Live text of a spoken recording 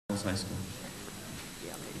High School.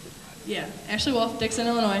 Yeah, Ashley Wolf, Dixon,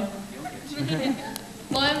 Illinois.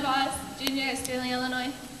 Lauren Voss, junior at Sterling,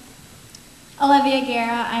 Illinois. Olivia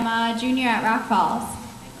Guerra, I'm a junior at Rock Falls.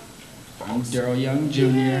 I'm Daryl Young,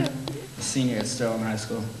 junior, senior at Sterling High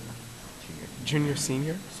School. Junior,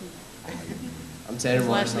 senior? I'm Tanner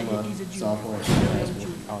Morris, I'm a sophomore at Sterling High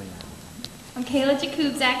School. Oh, yeah. I'm Kayla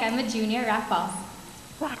Jakubczak, I'm a junior at Rock Falls.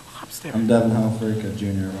 Rock Lobster. I'm Devin Halfrick, a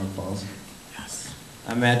junior at Rock Falls. Yes.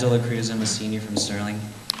 I'm Matt De La Cruz. I'm a senior from Sterling.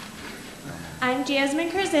 I'm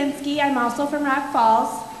Jasmine Krasinski. I'm also from Rock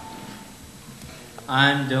Falls.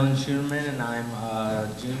 I'm Dylan Schumann, and I'm a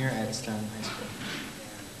junior at Sterling High School.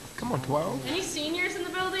 Come on, 12. Any seniors in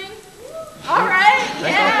the building? All right,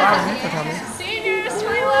 yeah. Seniors,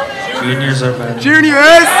 we love it. Juniors are better.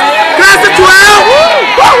 Juniors! Class of 12!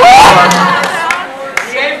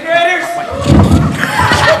 The 8th graders!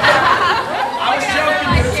 I was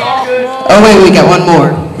joking, it's all good. Oh wait, we got one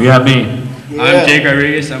more. We got me. I'm Jake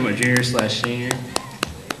Rodriguez. I'm a junior slash senior.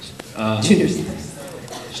 Juniors.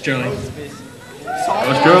 Sterling.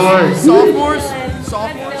 Sophomores? Sophomores?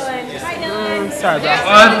 Sophomores? Hi, Dylan. Sorry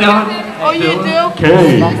about Dylan. Oh, you do?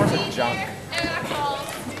 Okay. Sophomores are junk.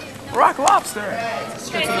 Rock Lobster. Okay,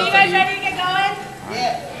 so you guys ready to get going?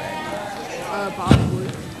 Probably.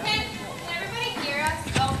 Can everybody hear us?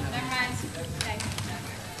 Oh, never mind.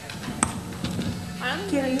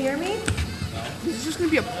 Can you hear me? This is just going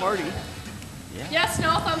to be a party. Yes,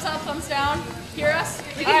 no, thumbs up, thumbs down. Hear us?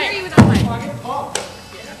 We can hear you without mic.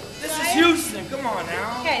 This is Houston, come on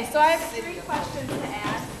now. Okay, so I have 3 questions to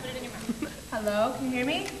ask. Hello, can you hear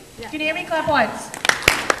me? Yeah. Can you hear me? Clap once.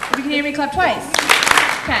 If you can hear me, clap twice.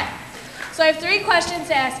 Okay. So I have 3 questions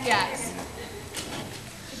to ask you guys.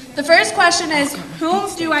 The first question is, whom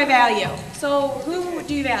do I value? So who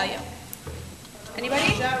do you value?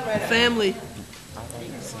 Anybody? Family.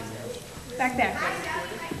 Back there.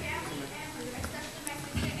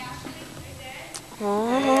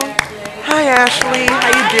 Aww. Hi, Ashley. How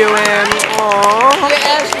you doing? Aww. Hey,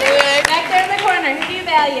 Ashley. Back there in the corner, who do you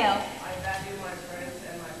value? I value my friends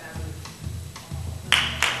and my family.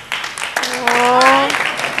 Aww.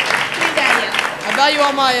 Who do you value? I value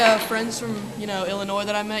all my friends from, Illinois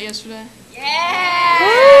that I met yesterday. Yeah!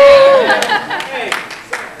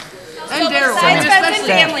 And Daryl. Besides friends and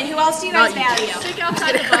family, who else do you guys value? Think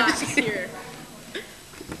outside the box here.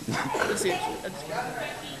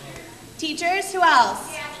 Teachers, who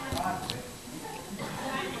else?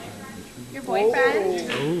 Your boyfriend?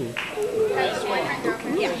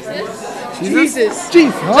 Yeah. Jesus.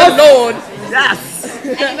 Jesus. Lord. Yes.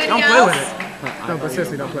 Anybody Don't else? play with it. No, but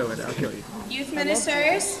seriously, don't play with it. I'll kill you. Youth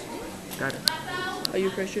ministers? Got it. Are you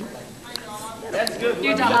a Christian? That's good.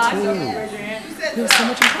 Your dog? There's so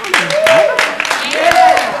much in common.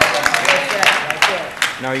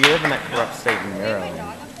 No, you live in that corrupt state in Maryland.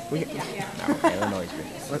 No, Illinois is good.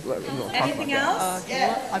 Anything else?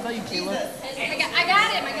 I thought you Caleb. I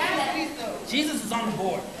got him. Jesus is on the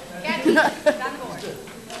board. Got him. Got on board.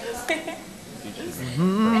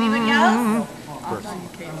 Anyone else?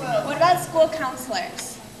 What about school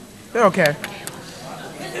counselors? They're okay.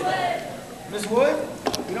 Miss Wood?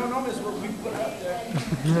 We don't know Miss Wood. We put her up there.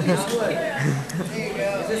 Miss Wood. There you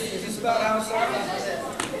go. Is this about how it started?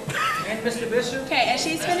 And Mr. Bishop? Okay, as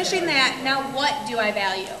she's finishing that, now what do I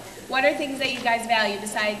value? What are things that you guys value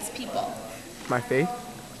besides people? My faith.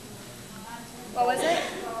 What was it?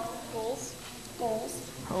 Goals. Goals.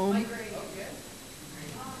 Home.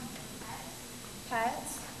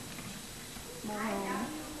 Pets.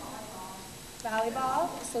 Volleyball.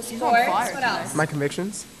 So on sports. fire What else? My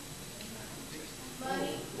convictions.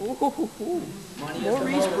 Ooh.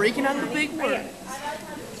 Maurice breaking out the big word.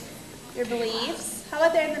 Your beliefs. How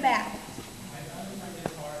about there in the back?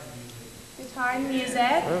 Guitar and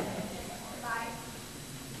music.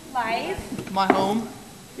 Life. My home.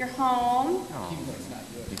 Your home.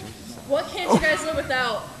 What can't you guys live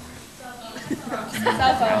without?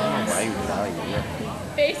 Cell phones.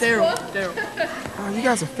 Facebook. Daryl. Oh, you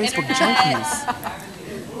guys are Facebook junkies.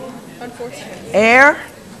 Unfortunately. Air.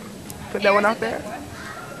 Put that one out there.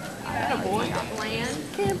 Land.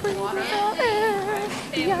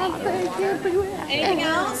 Anything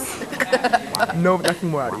else? No, nothing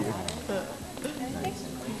more out of you.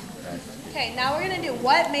 Okay, now we're gonna do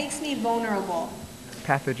what makes me vulnerable.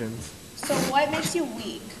 Pathogens. So what makes you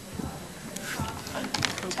weak?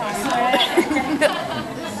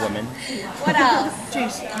 Women. What else?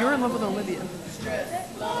 Jeez, you're in love with Olivia.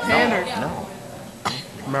 Tanner. No.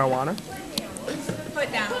 Marijuana.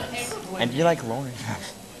 Put down. And you like Lauren.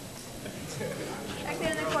 Back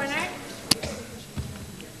there in the corner.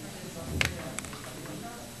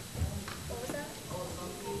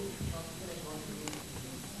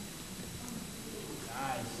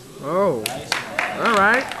 Oh. All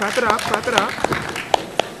right. Clap it up. Clap it up.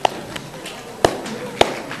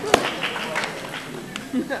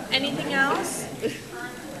 Anything else?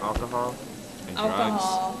 Alcohol.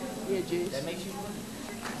 Alcohol. Yeah, Jace.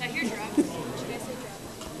 Now here's drugs.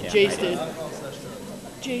 Jace did.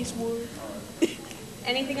 Jace Ward.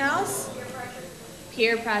 Anything else?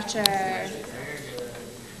 Peer pressure.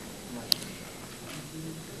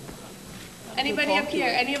 Anybody up here?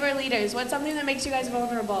 Any of our leaders? What's something that makes you guys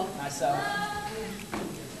vulnerable? Myself.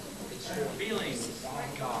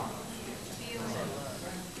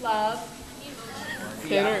 Love.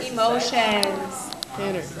 Tanner. Emotions.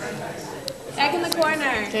 Tanner. Back in the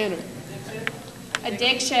corner. Tanner.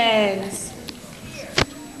 Addictions.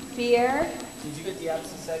 Fear. Did you get the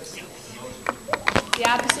opposite sex? The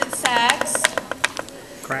opposite sex.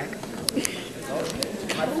 Crack.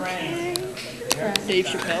 My friend. Dave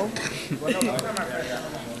Chappelle.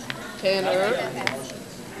 Tanner.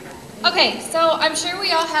 Okay, so I'm sure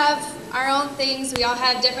we all have our own things. We all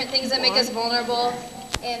have different things that make us vulnerable.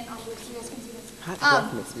 And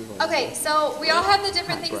okay, so we all have the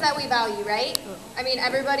different things that we value, right? I mean,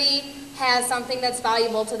 everybody has something that's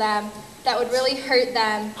valuable to them that would really hurt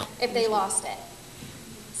them if they lost it.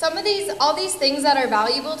 All these things that are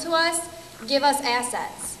valuable to us give us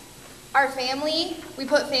assets. Our family, we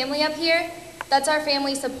put family up here, that's our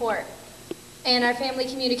family support. And our family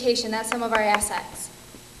communication, that's some of our assets.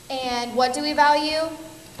 And what do we value?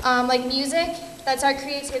 Like music, that's our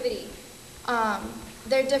creativity.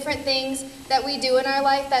 There are different things that we do in our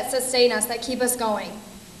life that sustain us, that keep us going.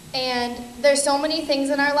 And there's so many things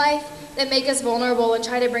in our life that make us vulnerable and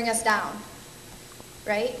try to bring us down,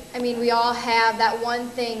 right? I mean, we all have that one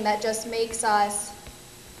thing that just makes us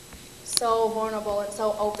so vulnerable and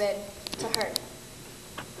so open to hurt.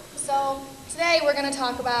 So today we're going to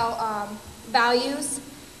talk about values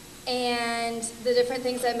and the different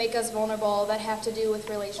things that make us vulnerable that have to do with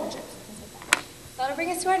relationships and things like that. So that'll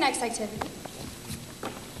bring us to our next activity.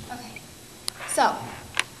 Okay, so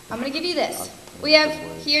I'm going to give you this. We have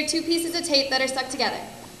here 2 pieces of tape that are stuck together.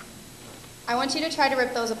 I want you to try to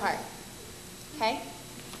rip those apart, okay?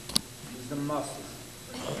 Use the muscles.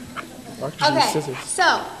 Okay,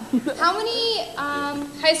 so how many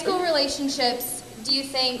high school relationships do you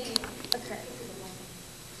think occur?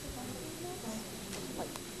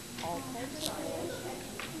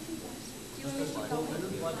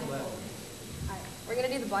 We're going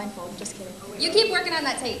to do the blindfold, just kidding. You keep working on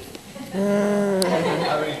that tape. Hey,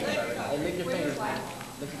 lick your fingers, man.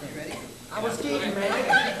 Lick your fingers. Ready? I was kidding, man.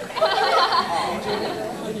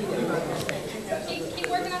 Keep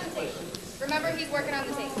working on the tape. Remember, he's working on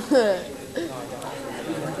the tape.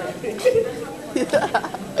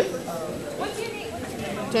 What's your name?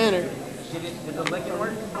 Tanner. Did the licking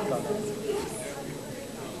work? I'm about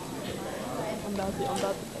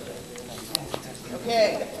to. Okay.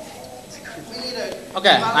 We need a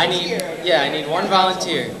Okay, volunteer. I need one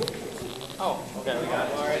volunteer. Oh, okay, we got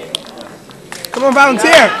it already. Come on,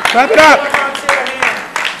 volunteer. Clap it up.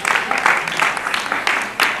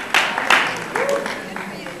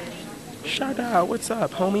 Shout out. What's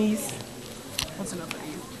up, homies? What's enough for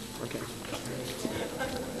you? Okay.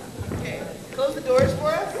 Okay. Close the doors for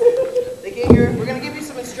us. They get here. We're gonna give you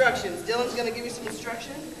some instructions. Dylan's gonna give you some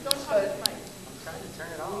instructions. Don't touch it.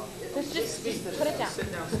 Just put it down.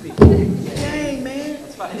 Sit down, speak. Dang, man.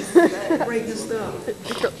 That's fine. Breaking stuff.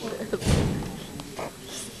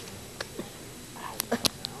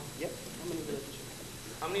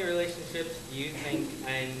 How many relationships do you think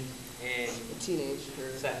end in Teenage.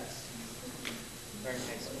 sex during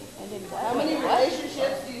high school? How many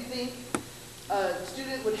relationships do you think a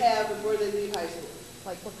student would have before they leave high school?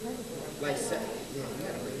 Like what kind of Like seven. Yeah, you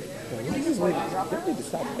gotta read it. You need to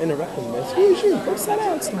stop interrupting me. Excuse you. Go sit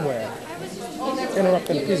down somewhere.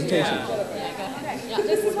 Interrupting the presentation.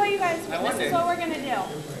 This is what you guys, this is what we're going to do.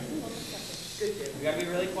 We gotta be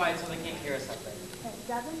really quiet so they can't hear us up there.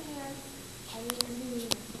 Devin has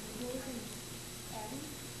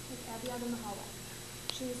Abby out in the hallway.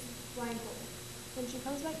 She's blindfolded. When she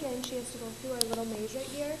comes back in, she has to go through our little maze right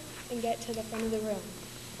here and get to the front of the room.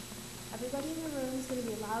 Everybody in the room is going to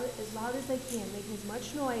be loud as they can, making as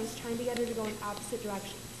much noise, trying to get her to go in opposite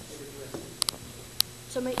directions.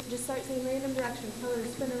 So just start saying random directions. Tell her to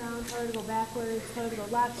spin around, tell her to go backwards, tell her to go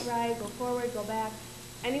left, right, go forward, go back.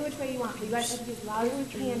 Any which way you want, but you guys have to be as loud as you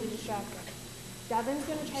can to distract her. Devin's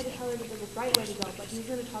going to try to tell her the right way to go, but he's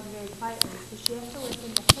going to talk very quietly, so she has to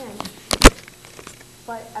listen to him,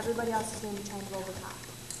 but everybody else is going to be trying to go over top.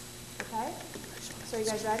 Okay? So are you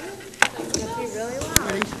guys ready? You have to be really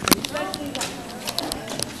loud.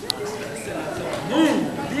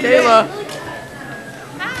 Kayla.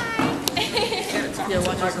 Hi. Yeah,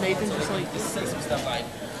 watch this, Nathan. Just like Say some stuff like,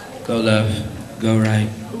 Go left, go right,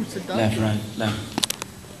 left, right, left.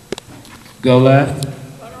 Go left.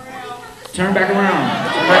 Turn back around.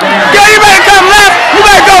 Yo, you better come left. You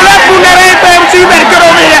better go left, boo. That ain't playing with you. You better get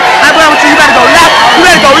over here. I'm playing with you. You better go left. You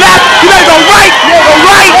better go left. You better go right. Go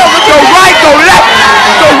right. Go right. Go left.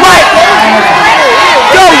 Go right.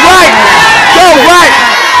 Go right. Go right.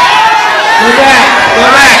 Go back,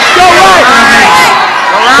 go back. Go right.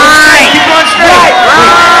 Go right. Keep going straight.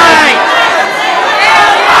 Right.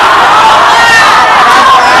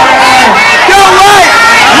 Go right.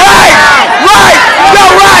 Right. Right.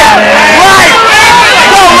 Go right. Right.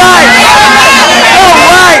 Go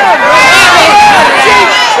right.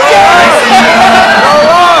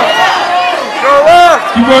 Go right.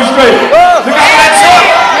 Keep going straight. Look out for that truck.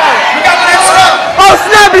 Look out for that truck. Oh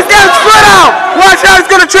snap! He's got his foot out. Watch out! He's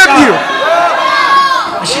gonna trip you.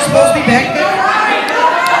 Is she supposed to be back there?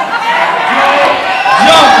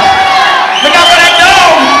 Jump. Look out for that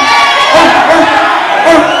dog.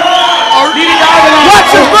 Watch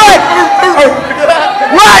your foot.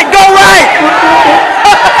 Right. Go right.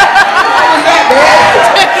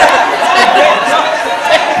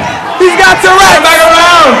 He's got to right. Turn back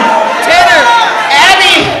around. Tanner,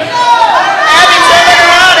 Abby, turn back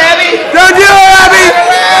around, Abby. Don't do it, Abby.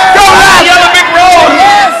 Go left. Yellow brick road.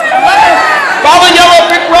 Follow yellow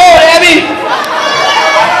brick road, Abby.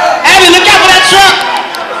 Abby, look out for that truck.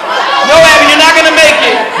 No, Abby, you're not gonna make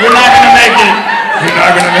it. You're not gonna make it. You're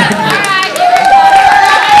not gonna make it.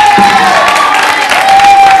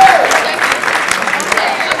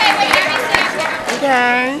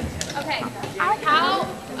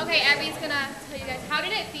 Okay, Abby's gonna tell you guys, how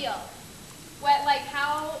did it feel? What, like,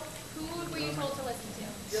 who were you told to listen to?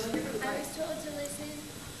 I was told to listen.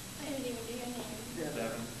 I didn't even do your name.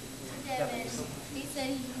 Devin. He said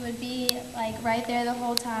he would be like right there the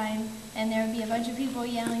whole time, and there would be a bunch of people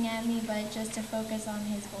yelling at me, but just to focus on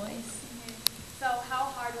his voice. So how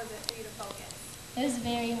hard was it for you to focus? It was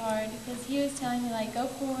very hard because he was telling me like, go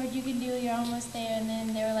forward, you can do it, you're almost there, and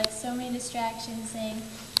then there were like so many distractions saying,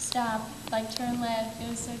 stop, like turn left. It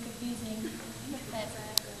was so confusing. But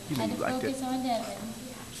I had to focus on Devin.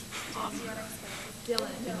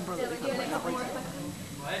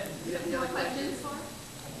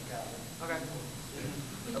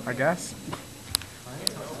 I guess.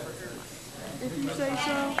 if you say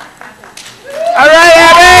so. All right,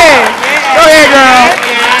 Abby. Go ahead, girl.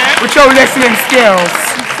 With your listening skills.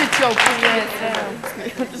 You sit your pretty ass down.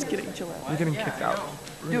 I'm just kidding, chill out. I'm getting kicked out.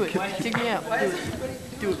 Do it. Kick me out. Do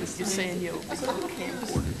it. Do it. You're saying yo.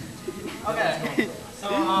 Okay. So,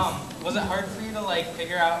 was it hard for you to like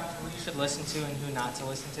figure out who you should listen to and who not to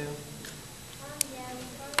listen to?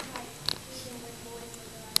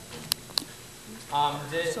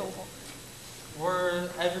 Was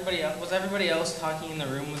everybody else talking in the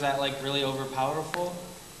room? Was that like really overpowering,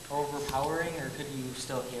 or could you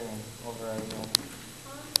still hear him over everyone?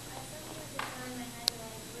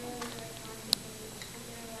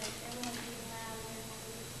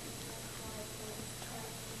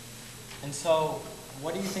 And so,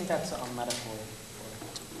 what do you think that's a metaphor for?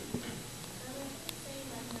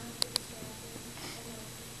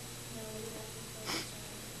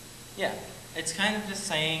 Yeah, it's kind of just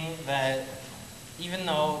saying that even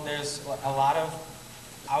though there's a lot of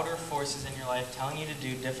outer forces in your life telling you to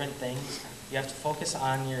do different things, you have to focus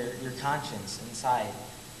on your conscience inside,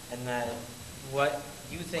 and that what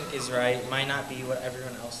you think is right might not be what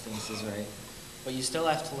everyone else thinks is right. But you still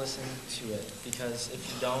have to listen to it, because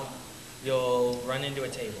if you don't, you'll run into a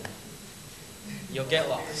table. You'll get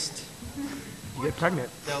lost. You get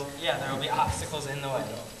pregnant. Yeah, there will be obstacles in the way.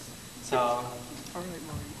 So. All right,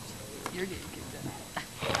 Maurice. You're getting kicked out.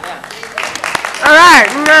 Yeah. All right.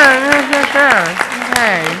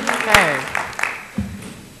 Okay.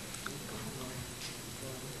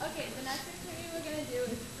 Okay, the next activity we're going to do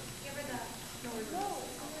is give her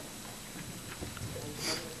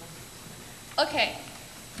the... Okay.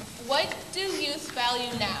 What do youth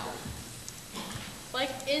value now?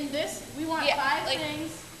 Like in this, we want Yeah, 5 like-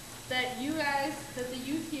 things that that the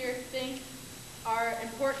youth here think are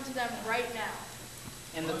important to them right now.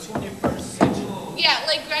 In the 21st century. Yeah,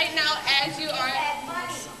 like right now as you are...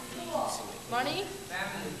 Money?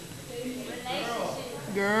 All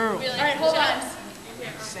Girl. right, hold on.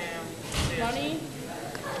 Money.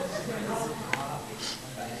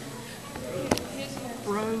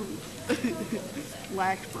 Bro.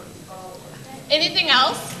 Lax bro. Anything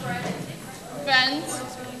else? Friends.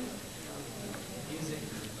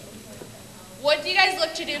 What do you guys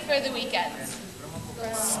look to do for the weekends?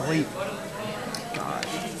 Sleep. God.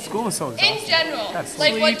 School is so In exhausting. general. That's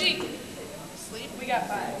Like sleep. what do you... Sleep? We got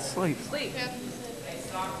 5. Sleep. Sleep.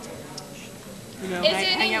 You know, Is there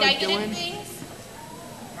hang any out with negative Dylan. things?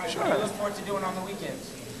 What do you look forward to doing on the weekends?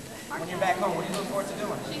 When you're back home, what do you look forward to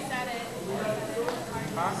doing? She said it.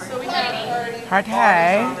 So we have Parties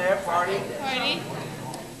on there, party. Party.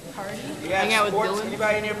 You got Hang out with sports? Dylan.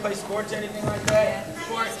 Anybody in here play sports or anything like that?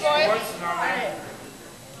 Sports. Sports is on there.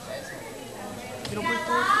 You don't play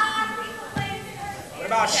sports? What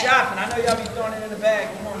about shopping? I know y'all be throwing it in the bag.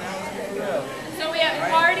 Come on now, let's get real. So we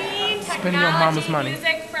have party, Spending your mama's technology, money.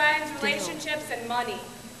 music, friends, relationships, and money.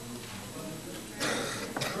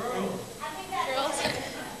 Girls?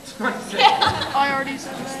 I already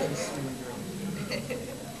said that.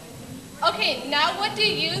 Okay, now what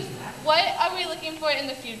are we looking for in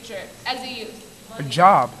the future as a youth? A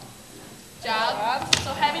job. Job.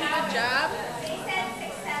 So having a good job.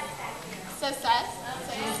 Success.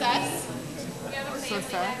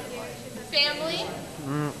 Family.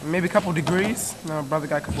 Maybe a couple degrees. My brother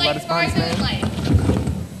got a couple Like letters behind farther his in name.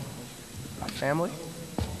 life. Family.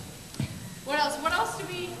 What else? What else do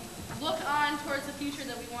we look on towards the future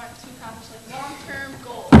that we want to accomplish? Like long-term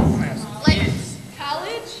goals. Like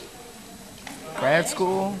college. Grad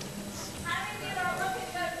school.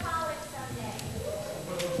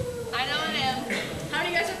 I know I am. How many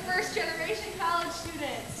of you guys are first-generation college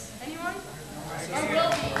students? Anyone? Or will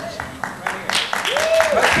be?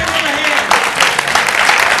 Let's give them a hand.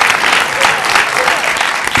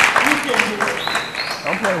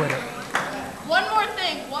 Don't play with it. One more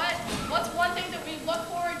thing. What's one thing that we look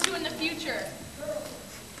forward to in the future?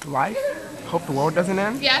 Life. Hope the world doesn't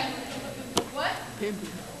end. Yeah. What?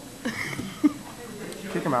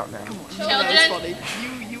 Kick him out now. That's Children. funny.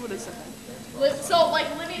 You would have said that. So like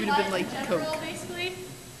living You'd have life been like in general, Coke. basically.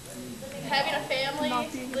 Having a family.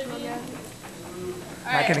 Not being Living. drunk.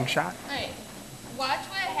 All Not right. getting shot. All right. Watch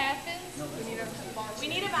what happens. We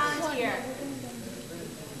need a volunteer.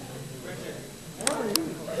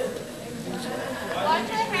 Watch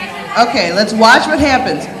what happens. Okay, let's watch what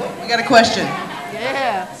happens. We got a question.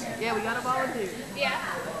 Yeah. Yeah, we got a volunteer. Yeah.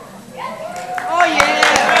 Oh, yeah.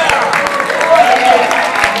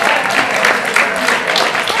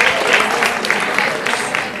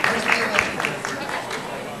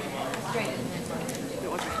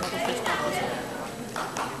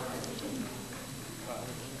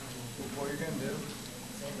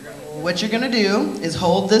 What you're going to do is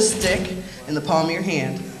hold this stick in the palm of your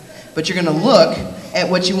hand, but you're going to look at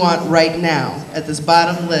what you want right now, at this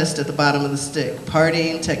bottom list at the bottom of the stick.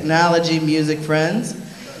 Partying, technology, music, friends.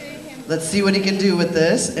 Let's see what he can do with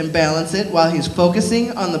this and balance it while he's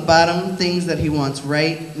focusing on the bottom things that he wants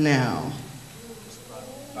right now.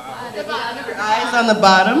 The bottom. Your eyes on the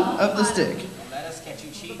bottom of the stick. Let us catch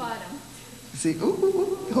you cheating. See,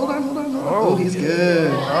 ooh, hold on. Oh, he's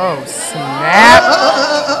good. Oh, snap.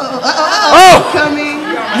 Coming.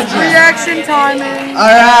 Reaction timing. All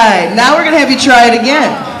right, now we're gonna have you try it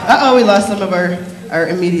again. Uh-oh, we lost some of our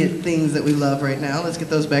immediate things that we love right now. Let's get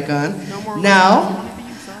those back on. Now,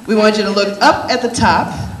 we want you to look up at the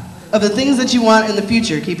top of the things that you want in the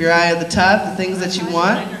future. Keep your eye at the top, the things that you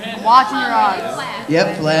want. Watching your eyes.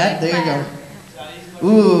 Yep, flat, there you go.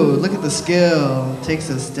 Ooh, look at the skill. Takes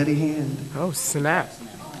a steady hand. Oh, snap.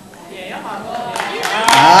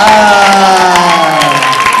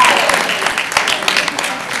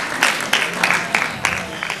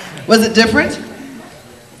 Was it different?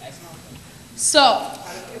 So,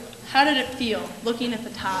 how did it feel looking at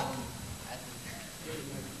the top?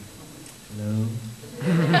 Hello,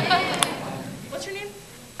 What's your name?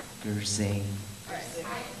 Gersang.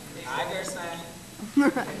 Hi, Gerstein.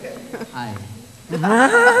 Hi.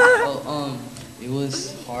 It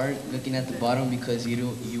was hard looking at the bottom because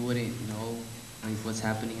you wouldn't know like what's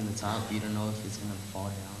happening in the top. You don't know if it's gonna fall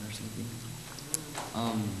down or something.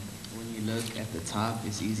 When you look at the top,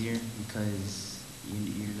 it's easier because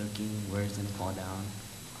you're looking where it's gonna fall down,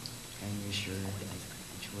 and you're sure like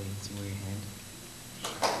which way to where your hand.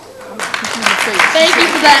 Thank you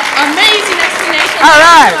for that amazing explanation. All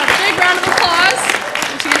right. A big round of applause,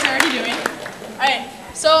 which you guys are already doing. All right.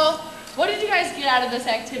 So, what did you guys get out of this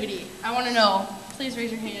activity? I want to know. Please raise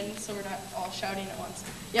your hand so we're not all shouting at once.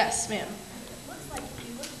 Yes, ma'am. Looks like if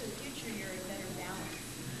you look to the future, you're in better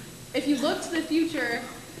balance. If you look to the future,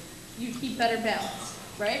 you keep better balance,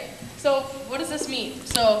 right? So, what does this mean?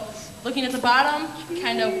 So, looking at the bottom,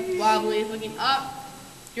 kind of wobbly. Looking up,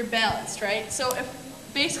 you're balanced, right? So,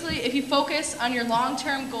 if you focus on your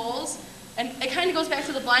long-term goals, and it kind of goes back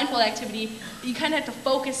to the blindfold activity, you kind of have to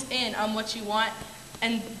focus in on what you want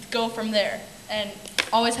and go from there. And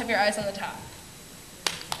always have your eyes on the top.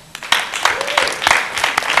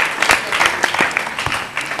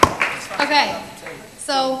 Okay,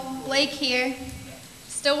 so Blake here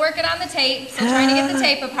Still working on the tape. Still trying to get the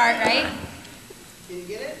tape apart, right? Can you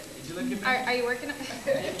get it? Did you look at me? Are you working on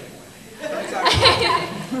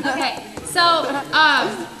Okay, so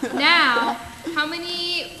now, how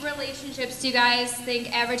many relationships do you guys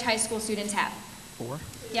think average high school students have? 4.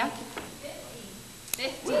 Yeah?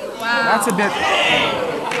 50. Wow. That's a bit.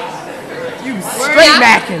 You straight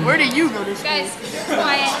macking. Where did you go to school? Guys,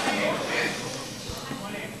 quiet.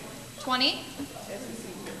 20?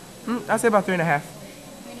 I'd say about 3.5.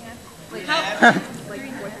 How?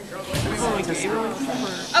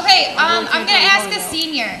 Okay, I'm gonna ask a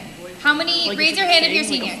senior. How many? Raise your hand if you're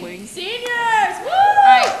senior. Seniors! Woo! All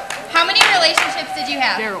right. How many relationships did you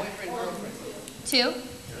have? Daryl. 2.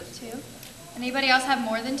 2. Anybody else have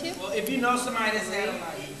more than 2? Well, if you know somebody that's had them,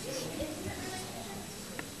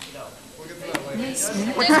 Just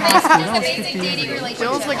a basic dating relationship.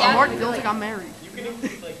 Feels like yeah? feels like I'm married.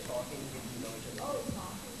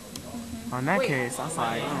 On that case, I was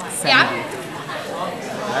like 70. Yeah?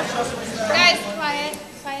 Guys, quiet.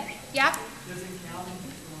 Quiet. Yeah?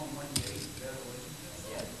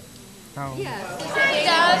 No.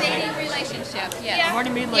 Yeah. Dating relationship. Yeah. I've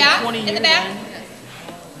already made like 20 years. In the back?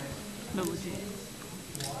 No, legit.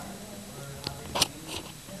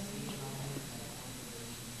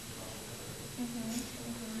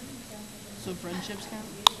 So friendships count?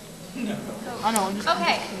 No. I know, I'm just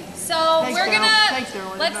Okay, so Thanks, we're Daryl. gonna Thanks,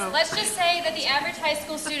 Daryl. I didn't know. let's just say that the average high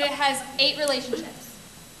school student has 8 relationships.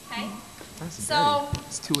 Okay? That's So dirty.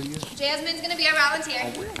 It's 2 a year. Jasmine's gonna be our volunteer.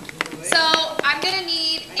 So I'm gonna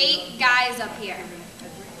need 8 guys up here.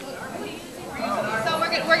 So we're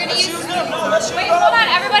gonna use. Wait, hold on,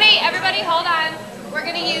 everybody, hold on. We're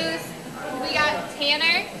gonna use. We got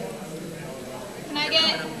Tanner. Can I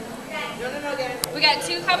get? We got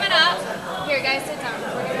 2 coming up. Here, guys, sit down.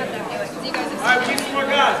 We're gonna have them do it because you guys have. all right, keep some more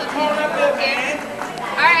guys. Come on up there, man.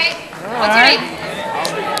 All right. What's your name?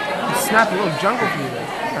 Snap a little jungle fever.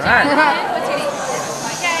 All right. What's your name?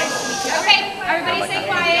 Okay, everybody stay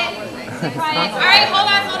quiet. Stay quiet. All right, hold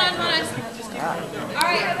on. All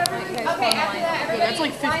right. Okay, after that, everybody that's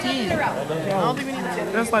like line up in 15. a row. I don't think we need to.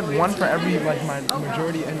 There's like one for every like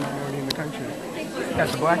majority and minority in the country. You got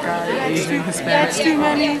the black guy, Asian, Hispanic. That's too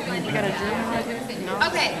many. We got a German right there. No.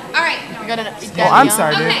 Okay, all right. We got an Oh, I'm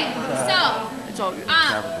sorry, dude. Okay, so It's all good.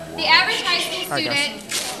 the average high school All right, guys.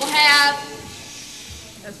 student will have.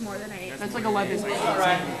 That's like 11.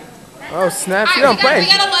 Oh, snap. All She right, don't play. we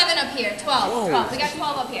got 11 up here. 12. We got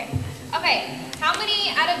 12 up here. Okay, how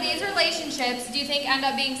many out of these relationships do you think end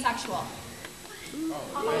up being sexual?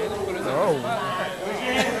 Oh.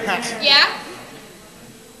 Yeah?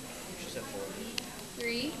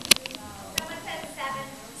 3. Someone said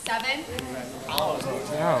 7. 7?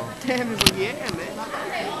 No. Damn, it's like, yeah, man.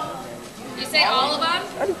 You say all of them?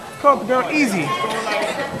 I called the girl easy.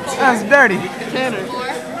 That's dirty. Tanner. 4?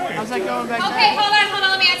 How's that going back Okay, there? hold on.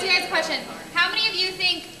 Let me ask you guys a question. How many of you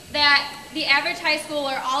think that the average high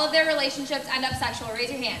schooler, all of their relationships end up sexual? Raise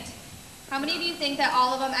your hand. How many of you think that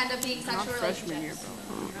all of them end up being sexual Freshman year,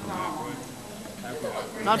 relationships?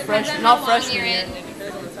 bro. Not Depends freshman. on Not how long freshman you're year. in.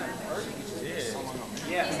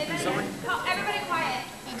 Oh, everybody quiet.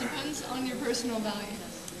 It depends on your personal value.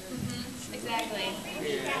 Exactly.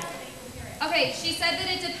 Okay, she said that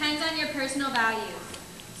it depends on your personal values.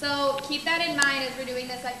 So keep that in mind as we're doing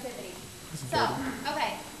this activity. So,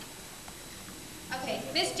 okay. Okay,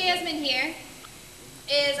 Miss Jasmine here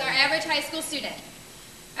is our average high school student.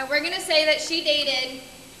 And we're going to say that she dated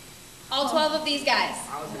all 12 of these guys.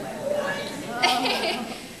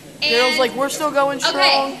 Girls, like, we're still going strong.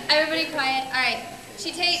 Okay, everybody quiet. All right.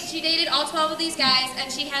 She dated all 12 of these guys,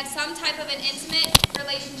 and she had some type of an intimate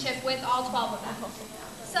relationship with all 12 of them.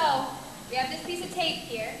 So, we have this piece of tape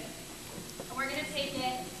here, and we're going to take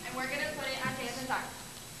it, and we're going to put it on Jasmine's arm.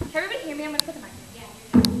 Can everybody hear me? I'm going to put the mic in. Yeah.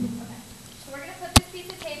 Okay. So we're going to put this piece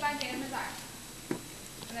of tape on Jasmine's arm,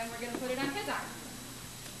 and then we're going to put it on his arm.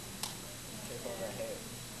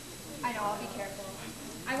 I know, I'll be careful.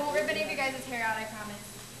 I won't rip any of you guys' hair out, I promise.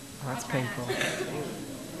 Oh, that's I'll try painful.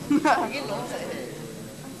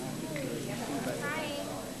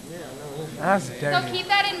 That's So dirty. keep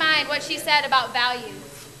that in mind, what she said about values.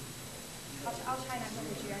 I'll try not to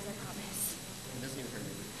hurt you guys, I promise.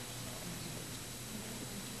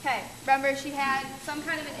 Okay, remember she had some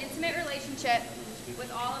kind of an intimate relationship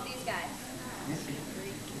with all of these guys.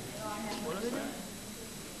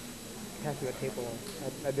 Pass me the tape along.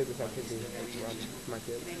 I did this activity with my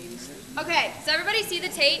kids. Okay, does everybody see the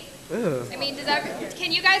tape? Ugh. I mean,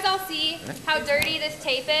 can you guys all see how dirty this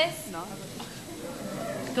tape is? No.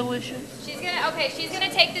 Delicious. She's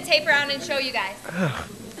gonna take the tape around and show you guys.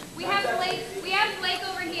 We have Blake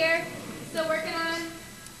over here, still working on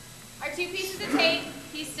our 2 pieces of tape.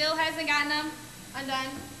 He still hasn't gotten them undone.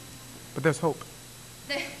 But there's hope.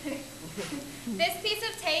 This piece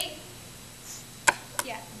of tape,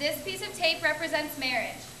 this piece of tape represents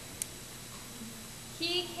marriage.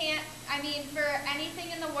 He can't, I mean, for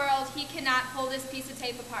anything in the world, he cannot pull this piece of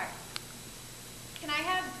tape apart. Can I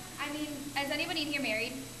have, I mean, is anybody in here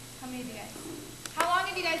married? How many of you guys? How long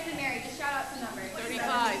have you guys been married? Just shout out some numbers.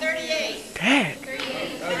 35. 38. Dang.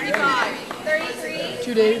 38. 35. 33.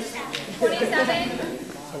 2 days. 27.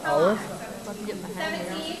 How long? About to get my hat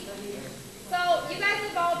here. 17. So you guys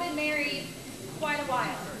have all been married quite a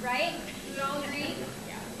while, right? Do you all agree?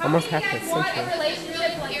 How Almost many of half you guys a want century. a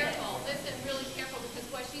relationship like this? Listen really careful because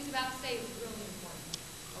what she's about to say is really important.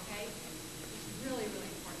 Okay? It's really,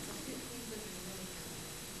 really important. So please listen really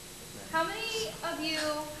carefully. How many of you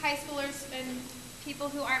high schoolers and people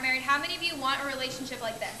who aren't married, how many of you want a relationship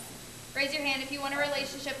like this? Raise your hand if you want a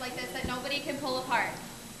relationship like this that nobody can pull apart.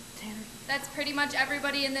 That's pretty much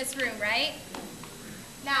everybody in this room, right?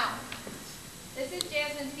 Now, this is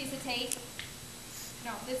Jasmine's piece of tape.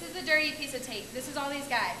 No, this is the dirty piece of tape. This is all these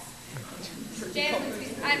guys. Jasmine's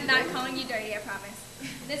piece. I'm not calling you dirty, I promise.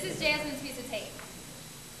 This is Jasmine's piece of tape.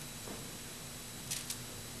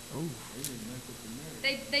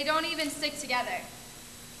 They don't even stick together.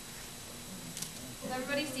 Does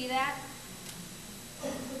everybody see that?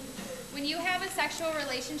 When you have a sexual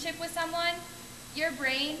relationship with someone, your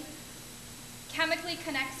brain chemically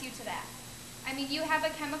connects you to that. I mean, you have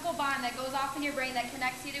a chemical bond that goes off in your brain that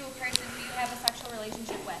connects you to a person who you have a sexual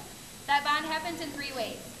relationship with. That bond happens in 3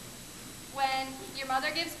 ways. When your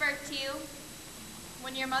mother gives birth to you,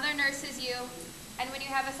 when your mother nurses you, and when you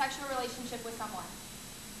have a sexual relationship with someone.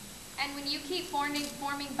 And when you keep forming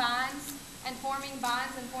bonds and forming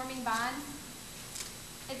bonds and forming bonds,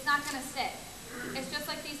 it's not going to stick. It's just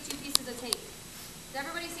like these 2 pieces of tape. Does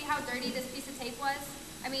everybody see how dirty this piece of tape was?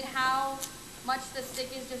 I mean, how much the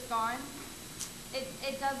stick is just gone?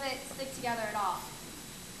 It doesn't stick together at all.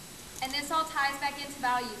 And this all ties back into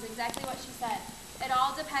values, exactly what she said. It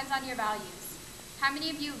all depends on your values. How many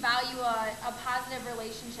of you value a positive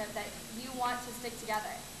relationship that you want to stick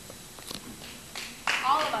together?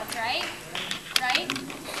 All of us, right? Right?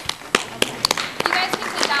 Okay. You guys can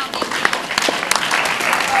sit down. Thank you.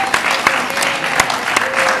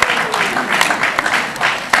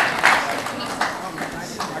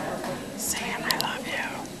 Sam, I love you.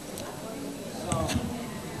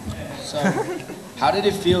 So, how did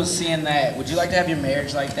it feel seeing that? Would you like to have your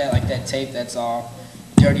marriage like that tape that's all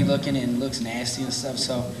dirty looking and looks nasty and stuff?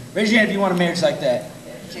 So, raise your hand if you want a marriage like that.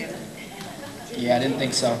 Yeah, I didn't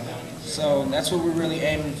think so. So that's what we're really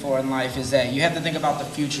aiming for in life, is that you have to think about the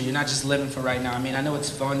future. You're not just living for right now. I mean, I know it's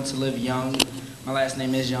fun to live young. My last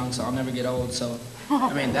name is Young, so I'll never get old. So,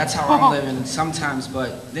 I mean, that's how I'm living sometimes.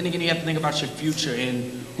 But then again, you have to think about your future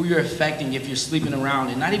and who you're affecting if you're sleeping around.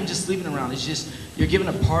 And not even just sleeping around. It's just you're giving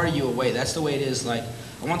a part of you away. That's the way it is. Like,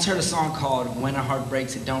 I once heard a song called "When a Heart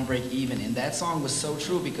Breaks, It Don't Break Even." And that song was so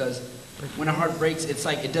true, because when a heart breaks, it's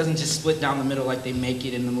like it doesn't just split down the middle like they make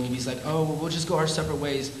it in the movies. Like, oh, well, we'll just go our separate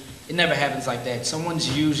ways. It never happens like that.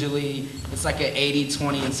 Someone's usually, it's like an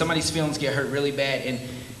 80-20, and somebody's feelings get hurt really bad. And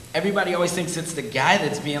everybody always thinks it's the guy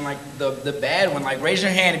that's being like the bad one. Like, raise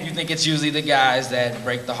your hand if you think it's usually the guys that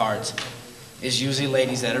break the hearts. It's usually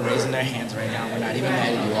ladies that are raising their hands right now. We're not even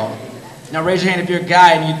mad at you all. Now raise your hand if you're a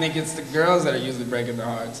guy and you think it's the girls that are usually breaking their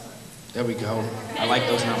hearts. There we go. I like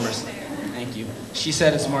those numbers. Thank you. She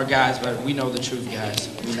said it's more guys, but we know the truth, guys.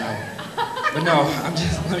 We know. But no,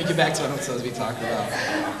 let me get back to what I'm supposed to be talking about.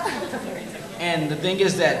 And the thing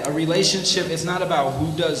is that a relationship is not about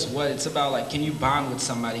who does what. It's about, like, can you bond with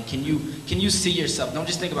somebody? Can you see yourself? Don't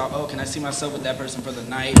just think about, oh, can I see myself with that person for the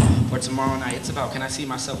night or tomorrow night? It's about, can I see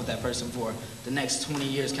myself with that person for the next 20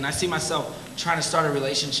 years? Can I see myself trying to start a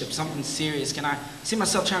relationship, something serious? Can I see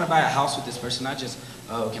myself trying to buy a house with this person? Not just,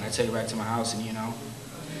 oh, can I take her back to my house and, you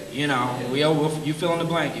fill in the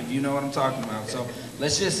blank if you know what I'm talking about. So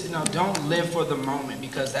let's just, don't live for the moment,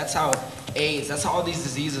 because that's how AIDS, that's how all these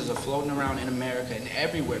diseases are floating around in America and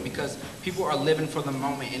everywhere, because people are living for the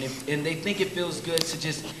moment, and they think it feels good to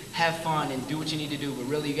just have fun and do what you need to do, but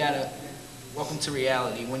really you gotta welcome to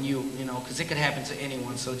reality when because it could happen to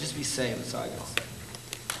anyone, so just be safe. That's all I gotta say.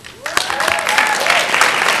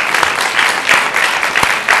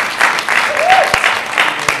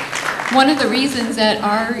 One of the reasons that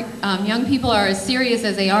our young people are as serious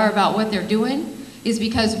as they are about what they're doing is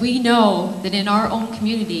because we know that in our own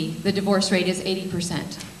community, the divorce rate is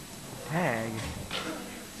 80%. Dang.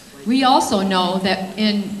 We also know that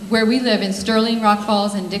where we live in Sterling, Rock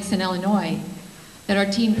Falls, and Dixon, Illinois, that our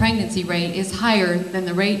teen pregnancy rate is higher than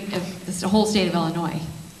the rate of the whole state of Illinois,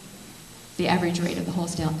 the average rate of the whole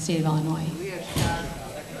state of Illinois.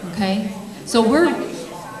 Okay? So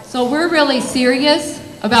we're really serious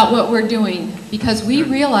about what we're doing because we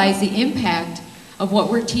realize the impact of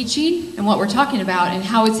what we're teaching and what we're talking about and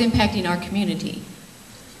how it's impacting our community.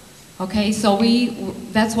 Okay, so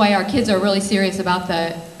that's why our kids are really serious about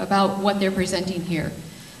what they're presenting here.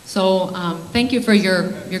 So thank you for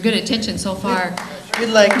your good attention so far. We'd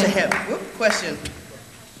like to have, question.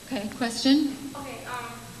 Okay, question? Okay,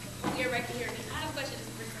 you're right here. I have a question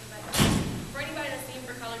just for anybody that's seen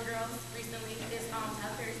For Colored Girls recently, it's Tyler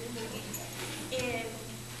Perry's new movie. And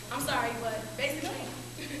I'm sorry, but basically,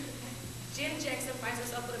 Jen Jackson finds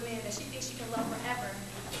herself with a man that she thinks she can love forever.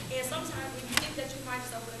 And sometimes when you think that you find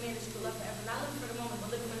yourself with a man that you can love forever, not living for the moment,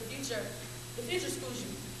 but living for the future schools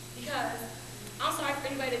you. Because, I'm sorry for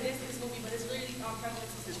anybody that didn't see this movie, but it's really prevalent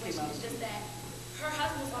to the situation. It's just that her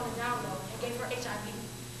husband was on the down low and gave her HIV.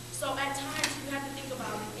 So at times you have to think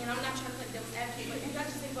about it, and I'm not trying to play devil's advocate, but you have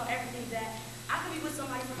to think about everything that I could be with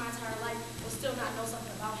somebody for my entire life but still not know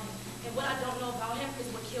something about him. And what I don't know about him is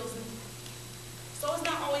what kills me. So it's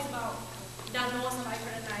not always about not knowing somebody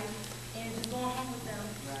for the night and just going home with them.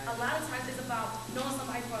 A lot of times it's about knowing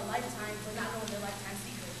somebody for a lifetime but not knowing their lifetime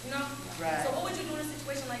secret, you know? Right. So what would you do in a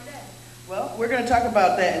situation like that? Well, we're going to talk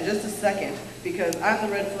about that in just a second because I'm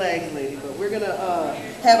the red flags lady, but we're going to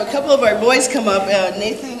have a couple of our boys come up,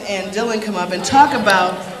 Nathan and Dylan come up and talk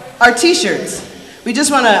about our t-shirts. We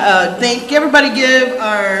just want to thank everybody, give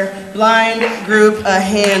our blind group a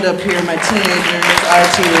hand up here, my teenagers, our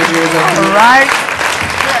teenagers up here. All right.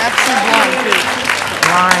 You're actually blind too.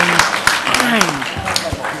 Blind.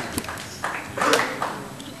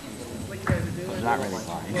 Not really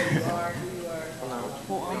blind.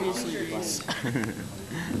 Well, obviously he is.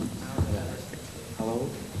 Hello?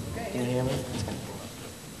 Can you hear me?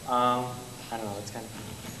 I don't know, it's kind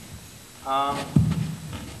of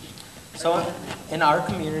so in our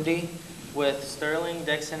community with Sterling,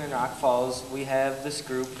 Dixon, and Rock Falls, we have this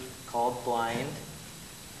group called Blind,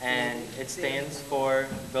 and it stands for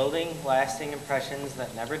Building Lasting Impressions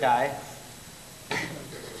That Never Die.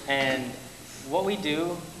 And what we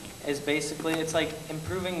do is basically, it's like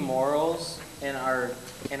improving morals in our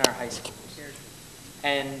high schools.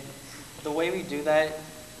 And the way we do that,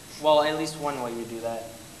 well, at least one way we do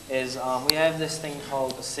that, is we have this thing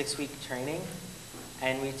called a 6-week training,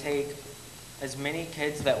 and we take as many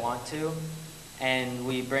kids that want to, and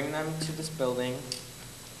we bring them to this building,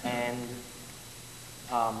 and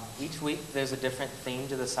each week there's a different theme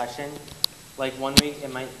to the session. Like one week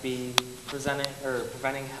it might be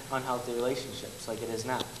preventing unhealthy relationships, like it is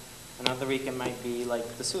now. Another week it might be like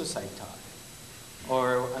the suicide talk.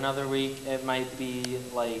 Or another week it might be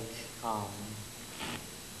like,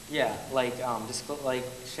 just like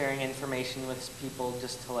sharing information with people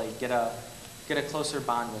just to like get a closer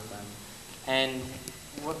bond with them. And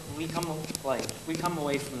what we come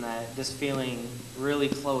away from that just feeling really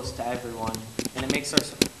close to everyone, and it makes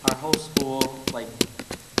our whole school like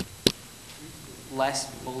less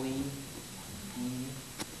bully.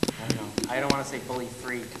 I don't know. I don't want to say bully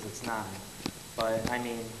free because it's not. But I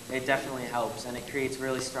mean, it definitely helps, and it creates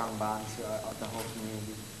really strong bonds throughout the whole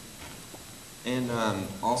community. And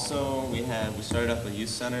also, we started up a youth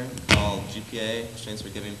center called GPA, Strengths for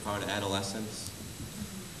Giving Power to Adolescents.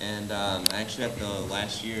 And actually, at the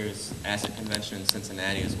last year's ASSET convention in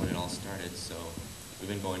Cincinnati is when it all started. So we've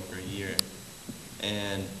been going for a year,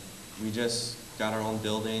 and we just got our own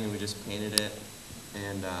building and we just painted it,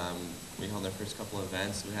 and we held our first couple of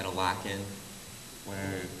events. We had a lock-in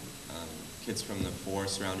where kids from the 4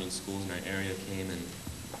 surrounding schools in our area came, and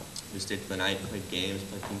we stayed for the night, played games,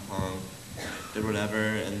 played ping pong, did whatever,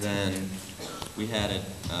 and then we had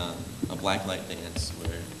a black light dance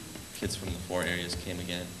where kids from the 4 areas came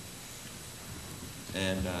again.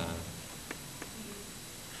 And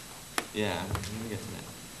yeah, let me get to that.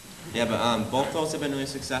 Yeah, but both those have been really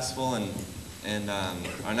successful, and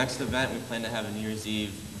our next event we plan to have a New Year's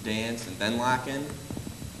Eve dance and then lock-in,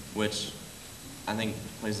 which I think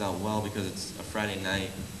plays out well because it's a Friday night,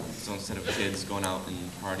 so instead of kids going out and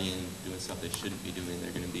partying, doing stuff they shouldn't be doing,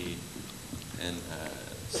 they're going to be in a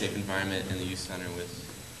safe environment in the youth center with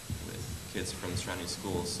kids from surrounding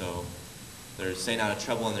schools. So they're staying out of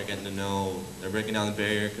trouble and they're getting to know, they're breaking down the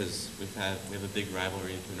barrier because we have a big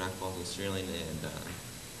rivalry between Rock Falls and Sterling, and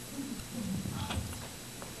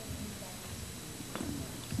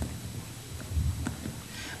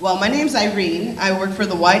Well, my name's Irene. I work for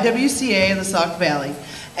the YWCA of the Sauk Valley.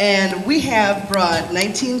 And we have brought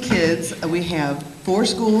 19 kids. We have 4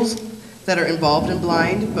 schools that are involved in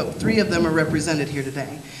blind, but 3 of them are represented here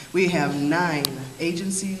today. We have 9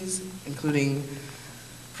 agencies, including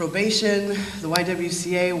probation, the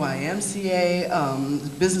YWCA,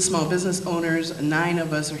 YMCA, small business owners. 9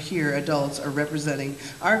 of us are here, adults, are representing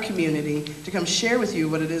our community to come share with you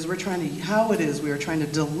what it is how it is we are trying to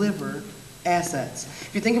deliver assets.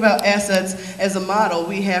 If you think about assets as a model,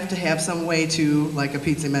 we have to have some way to, like a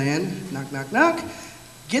pizza man, knock, knock, knock,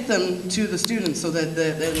 get them to the students so that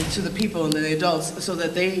to the people and the adults so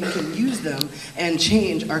that they can use them and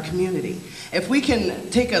change our community. If we can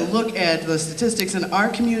take a look at the statistics in our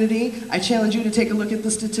community, I challenge you to take a look at the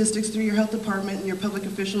statistics through your health department and your public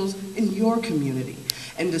officials in your community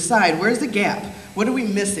and decide where's the gap, what are we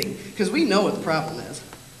missing, because we know what the problem is.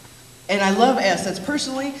 And I love assets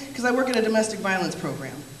personally because I work in a domestic violence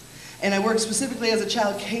program and I work specifically as a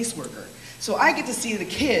child caseworker. So I get to see the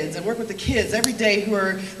kids and work with the kids every day who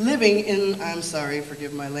are living in, I'm sorry,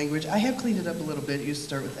 forgive my language, I have cleaned it up a little bit. It used to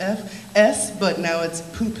start with S, but now it's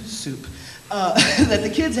poop soup, that the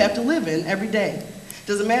kids have to live in every day.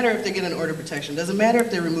 Doesn't matter if they get an order of protection, doesn't matter if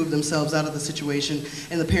they remove themselves out of the situation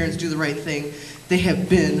and the parents do the right thing, they have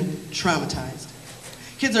been traumatized.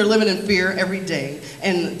 Kids are living in fear every day,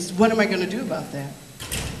 and what am I going to do about that?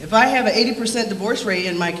 If I have an 80% divorce rate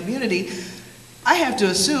in my community, I have to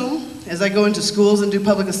assume, as I go into schools and do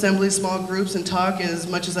public assemblies, small groups, and talk as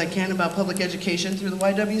much as I can about public education through the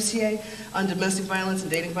YWCA on domestic violence and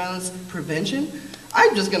dating violence prevention,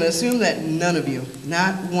 I'm just going to assume that none of you,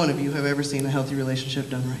 not one of you, have ever seen a healthy relationship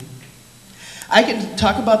done right. I can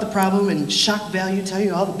talk about the problem and shock value, tell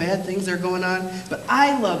you all the bad things that are going on, but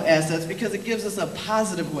I love assets because it gives us a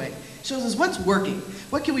positive way. It shows us what's working,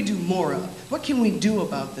 what can we do more of, what can we do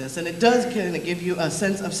about this, and it does kind of give you a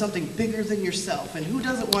sense of something bigger than yourself, and who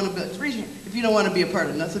doesn't want to be, if you don't want to be a part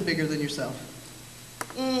of nothing bigger than yourself?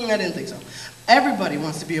 I didn't think so. Everybody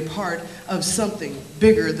wants to be a part of something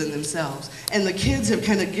bigger than themselves. And the kids have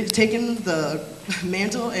kind of taken the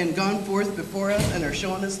mantle and gone forth before us and are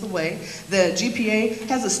showing us the way. The GPA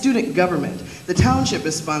has a student government. The township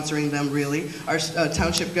is sponsoring them, really, our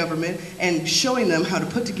township government, and showing them how to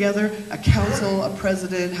put together a council, a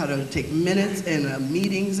president, how to take minutes and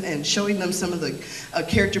meetings, and showing them some of the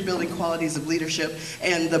character-building qualities of leadership.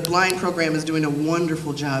 And the blind program is doing a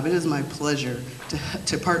wonderful job. It is my pleasure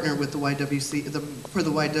to partner with the for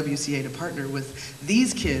the YWCA to partner with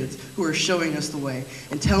these kids who are showing us the way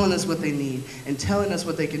and telling us what they need and telling us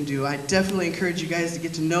what they can do. I definitely encourage you guys to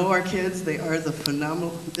get to know our kids. They are the phenomenal,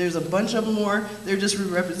 there's a bunch of them more. They're just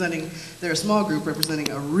representing, they're a small group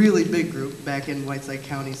representing a really big group back in Whiteside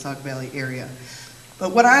County, Sauk Valley area.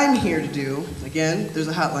 But what I'm here to do, again, there's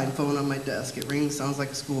a hotline phone on my desk. It rings, sounds like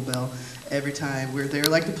a school bell every time. We're there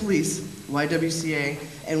like the police, YWCA,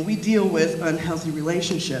 and we deal with unhealthy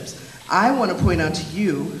relationships. I want to point out to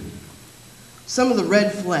you some of the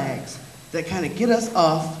red flags that kind of get us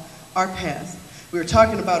off our path. We were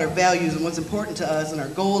talking about our values and what's important to us and our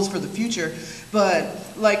goals for the future, but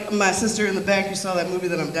like my sister in the back, you saw that movie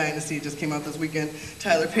that I'm dying to see, it just came out this weekend,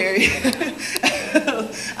 Tyler Perry.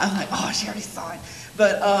 I'm like, oh, she already saw it.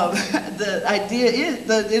 But the idea is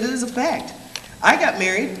that it is a fact. I got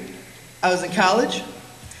married, I was in college,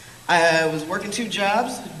 I was working 2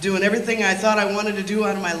 jobs, doing everything I thought I wanted to do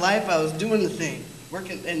out of my life. I was doing the thing,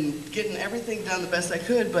 working and getting everything done the best I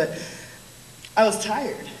could, but I was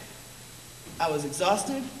tired. I was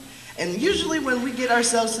exhausted, and usually when we get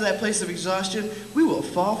ourselves to that place of exhaustion, we will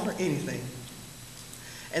fall for anything.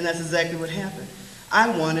 And that's exactly what happened. I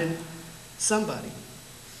wanted somebody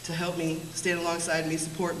to help me, stand alongside me,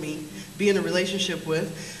 support me, be in a relationship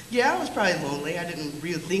with. Yeah, I was probably lonely. I didn't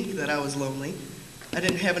really think that I was lonely. I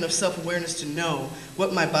didn't have enough self-awareness to know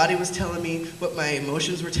what my body was telling me, what my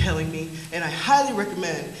emotions were telling me, and I highly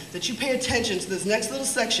recommend that you pay attention to this next little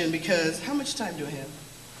section because how much time do I have?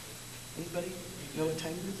 Anybody know what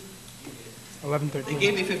time it is? 11:13. They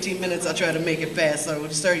gave me 15 minutes. I'll try to make it fast. So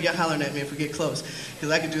just start hollering at me if we get close,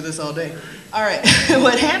 because I could do this all day. All right.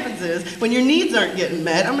 What happens is when your needs aren't getting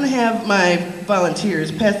met, I'm going to have my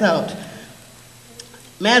volunteers pass out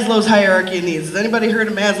Maslow's hierarchy of needs. Has anybody heard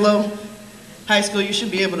of Maslow? High school, you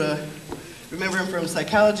should be able to remember him from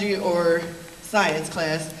psychology or science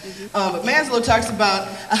class. But Maslow talks about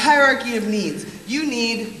a hierarchy of needs. You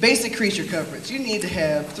need basic creature comforts. You need to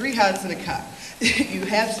have 3 hots and a cot. You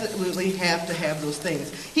absolutely have to have those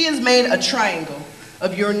things. He has made a triangle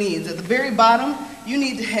of your needs. At the very bottom, you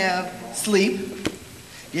need to have sleep.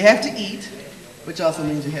 You have to eat, which also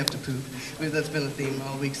means you have to poop. That's been a theme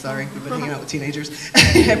all week, sorry. We've been hanging out with teenagers.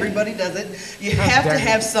 Everybody does it. You have to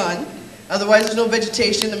have sun. Otherwise, there's no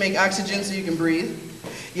vegetation to make oxygen so you can breathe.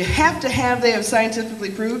 You have to have, they have scientifically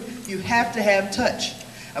proved, you have to have touch.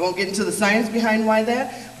 I won't get into the science behind why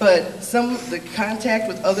that, but the contact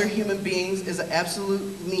with other human beings is an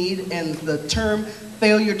absolute need, and the term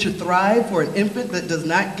failure to thrive for an infant that does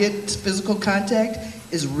not get physical contact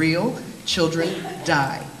is real. Children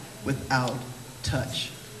die without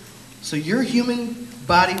touch. So your human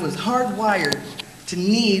body was hardwired to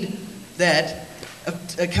need that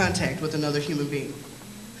contact with another human being.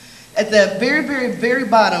 At the very, very, very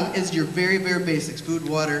bottom is your very, very basics. Food,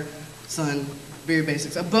 water, sun, very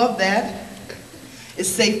basics. Above that is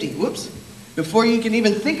safety. Whoops. Before you can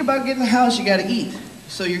even think about getting a house, you got to eat.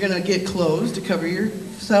 So you're going to get clothes to cover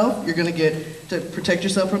yourself. You're going to get to protect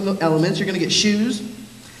yourself from the elements. You're going to get shoes.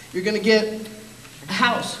 You're going to get a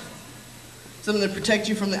house. Something to protect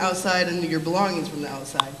you from the outside and your belongings from the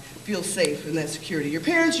outside. Feel safe in that security. Your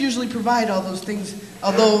parents usually provide all those things,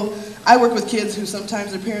 although I work with kids who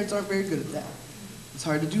sometimes their parents aren't very good at that. It's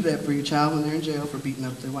hard to do that for your child when they're in jail for beating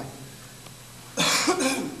up their wife.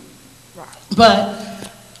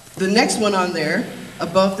 But the next one on there,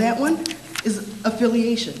 above that one, is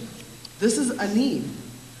affiliation. This is a need.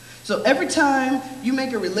 So every time you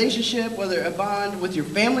make a relationship, whether a bond with your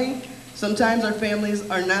family, sometimes our families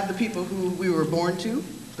are not the people who we were born to,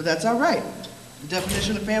 but that's all right. The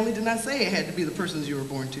definition of family did not say it had to be the persons you were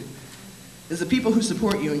born to. It's the people who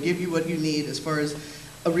support you and give you what you need as far as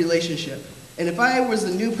a relationship. And if I was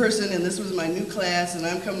a new person and this was my new class and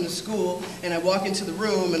I'm coming to school and I walk into the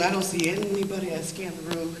room and I don't see anybody, I scan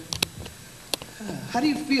the room. How do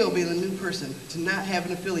you feel being a new person, to not have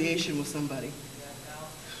an affiliation with somebody?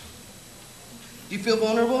 Do you feel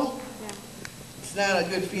vulnerable? Yeah. It's not a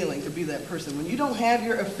good feeling to be that person. When you don't have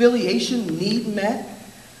your affiliation need met,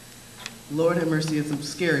 Lord have mercy, it's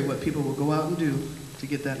scary what people will go out and do to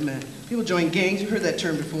get that met. People join gangs, you heard that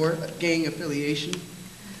term before, gang affiliation.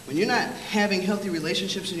 When you're not having healthy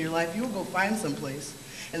relationships in your life, you will go find someplace,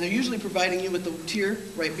 and they're usually providing you with the tier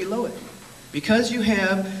right below it. Because you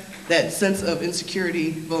have that sense of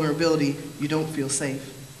insecurity, vulnerability, you don't feel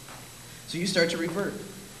safe. So you start to revert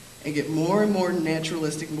and get more and more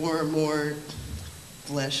naturalistic, more and more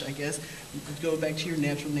flesh, I guess. You could go back to your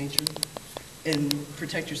natural nature and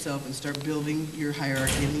protect yourself and start building your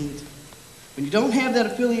hierarchy of needs. When you don't have that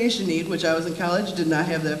affiliation need, which I was in college, did not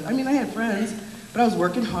have that. I mean, I had friends, but I was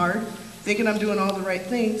working hard, thinking I'm doing all the right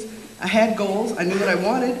things. I had goals, I knew what I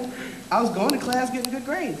wanted. I was going to class, getting good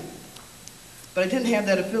grades. But I didn't have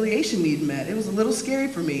that affiliation need met. It was a little scary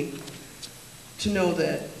for me to know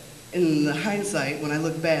that in the hindsight, when I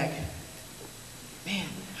look back, man,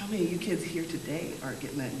 how many of you kids here today aren't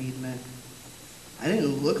getting that need met? I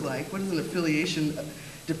didn't look like. What does an affiliation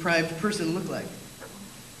deprived person look like?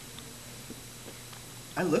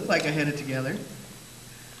 I looked like I had it together,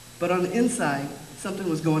 but on the inside, something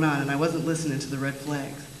was going on and I wasn't listening to the red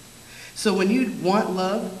flags. So when you want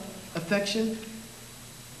love, affection,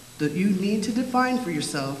 that you need to define for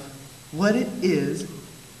yourself what it is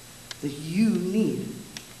that you need.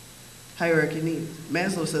 Hierarchy needs.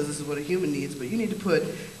 Maslow says this is what a human needs, but you need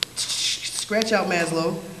to scratch out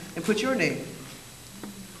Maslow and put your name.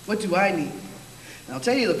 What do I need? And I'll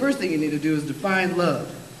tell you, the first thing you need to do is define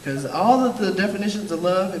love. Because all of the definitions of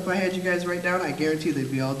love, if I had you guys write down, I guarantee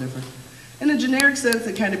they'd be all different. In a generic sense,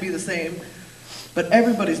 they kind of be the same, but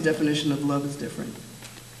everybody's definition of love is different.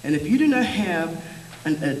 And if you do not have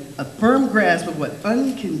a firm grasp of what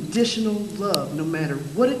unconditional love, no matter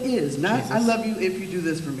what it is, not I love you if you do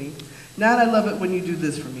this for me, not I love it when you do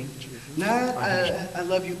this for me, not I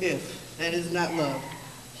love you if, that is not love.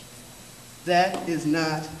 That is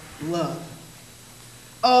not love.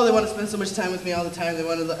 Oh, they want to spend so much time with me all the time.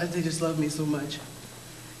 They just love me so much.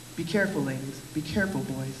 Be careful, ladies. Be careful,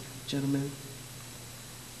 boys, gentlemen.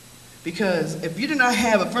 Because if you do not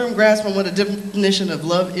have a firm grasp on what a definition of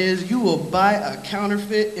love is, you will buy a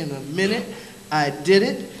counterfeit in a minute. I did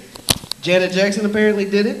it. Janet Jackson apparently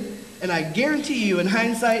did it. And I guarantee you, in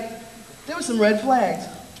hindsight, there were some red flags.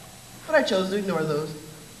 But I chose to ignore those.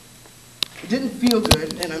 It didn't feel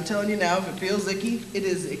good, and I'm telling you now, if it feels icky, it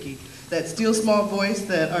is icky. That still small voice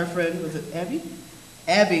that our friend, was it Abby?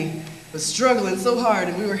 Abby was struggling so hard,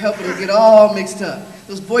 and we were helping her get all mixed up.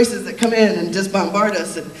 Those voices that come in and just bombard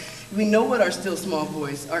us, and we know what our still small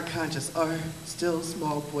voice, our conscious, our still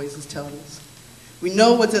small voice is telling us. We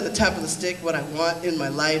know what's at the top of the stick, what I want in my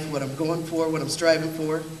life, what I'm going for, what I'm striving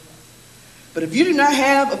for. But if you do not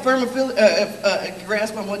have a firm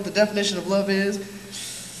grasp on what the definition of love is,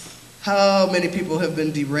 how many people have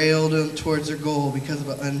been derailed towards their goal because of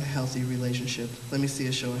an unhealthy relationship? Let me see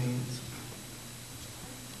a show of hands.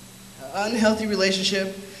 An unhealthy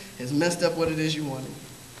relationship has messed up what it is you wanted.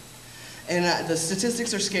 And the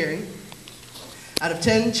statistics are scary. Out of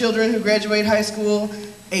 10 children who graduate high school,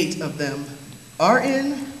 8 of them are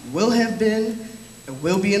in, will have been, and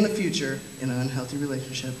will be in the future in an unhealthy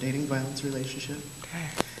relationship, dating violence relationship.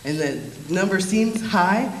 And the number seems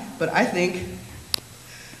high, but I think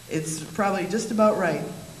it's probably just about right.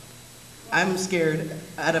 I'm scared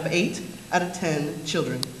out of 8 out of 10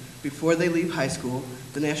 children, before they leave high school,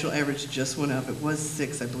 the national average just went up. It was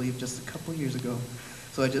 6, I believe, just a couple years ago.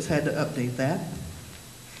 So I just had to update that.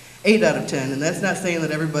 8 out of 10, and that's not saying that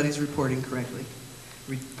everybody's reporting correctly.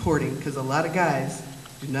 Reporting, because a lot of guys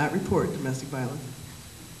do not report domestic violence.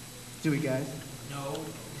 Do we, guys? No.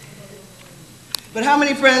 But how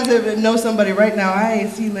many friends know somebody right now, I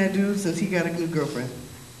ain't seen that dude since he got a new girlfriend.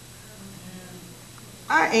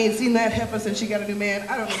 I ain't seen that heifer since she got a new man.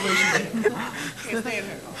 I don't know where she's at. Can't stand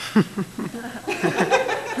her.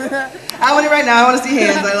 How many right now? I want to see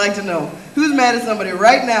hands. I'd like to know. Who's mad at somebody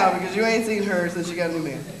right now because you ain't seen her since she got a new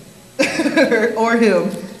man? Or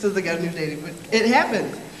him since they got a new dating. But it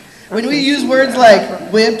happens. When we use words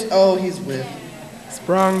like whipped, oh, he's whipped.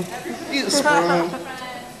 Sprung. He's sprung.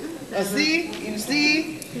 You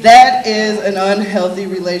see, that is an unhealthy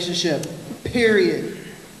relationship, period.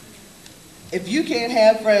 If you can't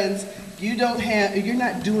have friends, you're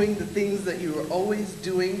not doing the things that you were always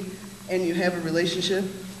doing, and you have a relationship,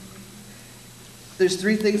 there's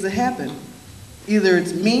 3 things that happen. Either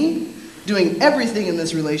it's me doing everything in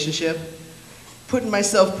this relationship, putting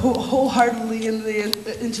myself wholeheartedly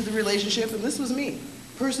into the relationship, and this was me.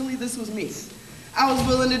 Personally, this was me. I was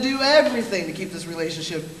willing to do everything to keep this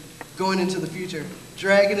relationship going into the future,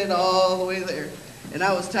 dragging it all the way there. And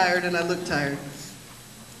I was tired and I looked tired.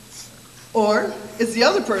 Or it's the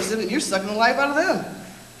other person and you're sucking the life out of them.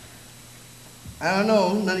 I don't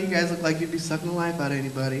know, none of you guys look like you'd be sucking the life out of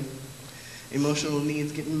anybody. Emotional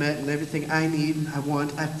needs getting met and everything I need, I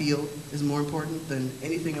want, I feel is more important than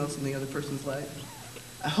anything else in the other person's life.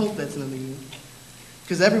 I hope that's none of you.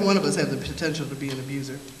 Because every one of us have the potential to be an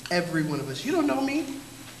abuser. Every one of us. You don't know me.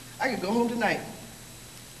 I could go home tonight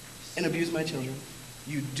and abuse my children.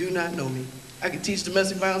 You do not know me. I could teach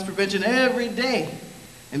domestic violence prevention every day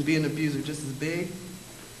and be an abuser just as big.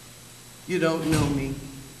 You don't know me.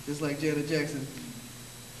 Just like Janet Jackson.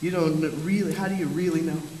 You don't really, how do you really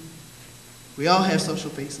know? We all have social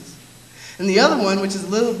faces. And the other one, which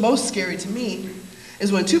is most scary to me,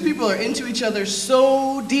 is when 2 people are into each other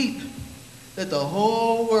so deep that the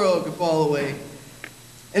whole world could fall away.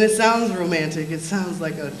 And it sounds romantic. It sounds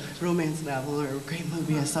like a romance novel or a great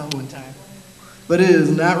movie I saw one time. But it is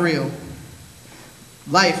not real.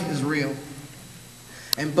 Life is real.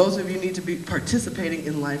 And both of you need to be participating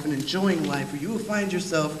in life and enjoying life, or you will find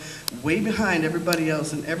yourself way behind everybody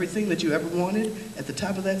else, and everything that you ever wanted at the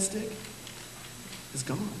top of that stick is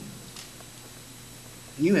gone.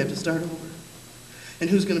 And you have to start over. And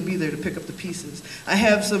who's going to be there to pick up the pieces? I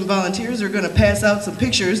have some volunteers who are going to pass out some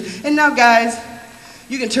pictures. And now, guys,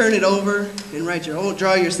 you can turn it over and write your own,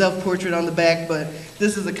 draw your self-portrait on the back, but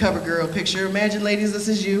this is a cover girl picture. Imagine, ladies, this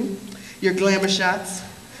is you. Your glamour shots,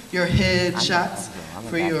 your head shots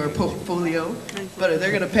for your portfolio. But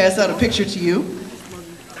they're going to pass out a picture to you.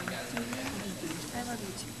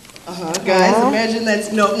 Guys, imagine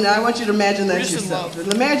that's, no, now I want you to imagine that's yourself.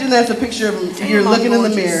 Imagine that's a picture of you're looking in the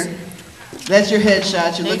mirror. That's your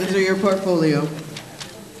headshot, you're looking through your portfolio.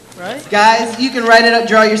 Right? Guys, you can write it up,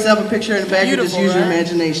 draw yourself a picture in the back, and just use your right?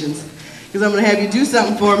 imaginations. Because I'm going to have you do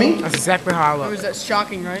something for me. That's exactly how I look. That's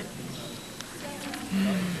shocking, right?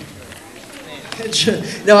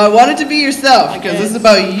 No, I want it to be yourself, because this is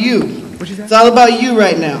about you. It's all about you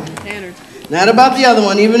right now. Tanner. Not about the other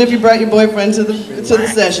one, even if you brought your boyfriend to the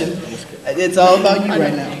session. It's all about you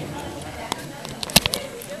right now.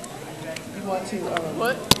 You want to,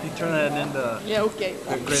 what? You turn that into okay.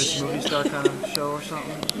 the greatest movie star kind of show or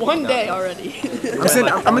something? One day already.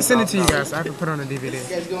 I'm gonna send it to you guys. I have to put it on a DVD.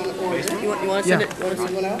 You guys going to order? You want to send it? You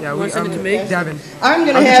want to send it to me? Devin. I'm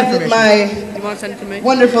going to have my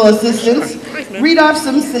wonderful assistants read off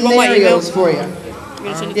some scenarios for you.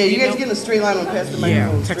 Yeah, you guys get in a straight line and pass the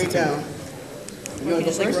microphone straight down. You want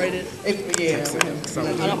to go first? Write it? I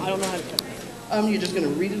don't know how to. You're just going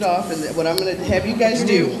to read it off, and what I'm going to have you guys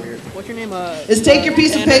do What's your name? is take your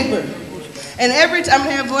piece of paper. And every time I'm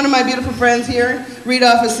going to have one of my beautiful friends here read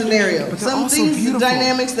off a scenario. Some things, the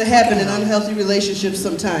dynamics that happen in unhealthy relationships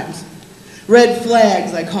sometimes. Red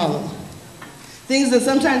flags, I call them. Things that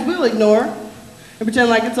sometimes we'll ignore and pretend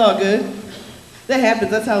like it's all good. That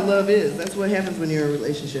happens. That's how love is. That's what happens when you're in a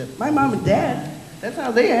relationship. My mom and dad, that's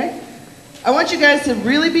how they act. I want you guys to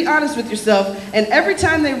really be honest with yourself, and every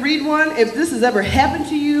time they read one, if this has ever happened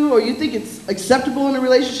to you or you think it's acceptable in a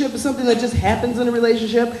relationship or something that just happens in a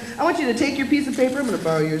relationship, I want you to take your piece of paper, I'm going to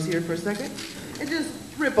borrow yours here for a second, and just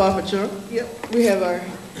rip off a chunk. Yep, we have our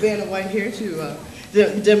Vanna White here to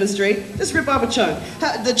demonstrate. Just rip off a chunk.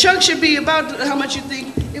 The chunk should be about how much you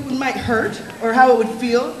think it might hurt or how it would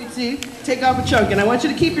feel. You see, take off a chunk. And I want you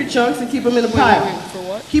to keep your chunks and keep them in a pile. For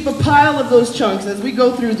what? Keep a pile of those chunks. As we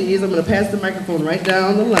go through these, I'm going to pass the microphone right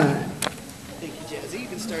down the line. Thank you, Jazzy. You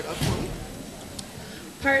can start up for me.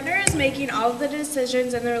 Partner is making all of the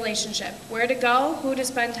decisions in the relationship. Where to go, who to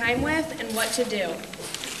spend time with, and what to do.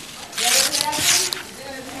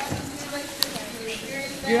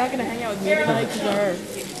 You're not gonna hang out with me tonight because of her.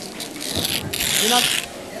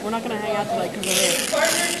 We're not gonna hang out tonight because of her.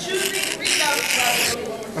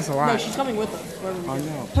 That's a lot. No, she's coming with us. I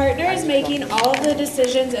know. Partner is making all of the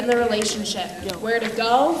decisions in the relationship. Where to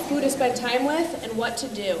go, who to spend time with, and what to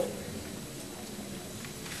do.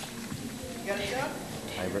 You got a jump?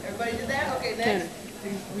 Everybody did that? Okay, next.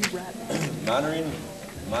 Monitoring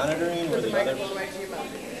where the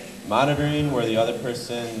other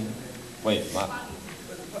person.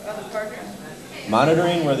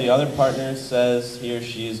 Monitoring where the other partner says he or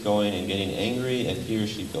she is going and getting angry if he or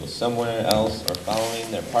she goes somewhere else, or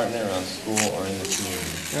following their partner around school or in the community.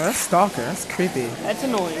 Yeah, that's stalker. That's creepy. That's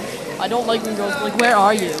annoying. I don't like when girls like, where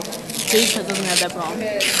are you? Jake doesn't have that problem.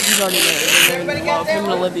 He's already there. They're in love. Him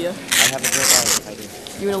and Olivia. I have a great life. I do.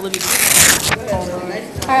 You and Olivia.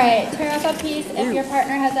 Alright, Teresa Peace, if your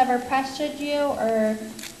partner has ever pressured you or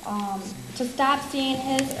to stop seeing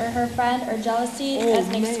his or her friend or jealousy as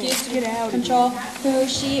an excuse to control who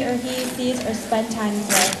she or he sees or spend time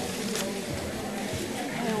with.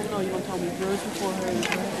 I don't know, you want to tell me bros before her?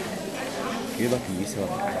 You're lucky you saw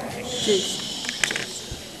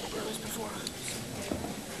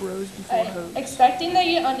Bros before her. Expecting that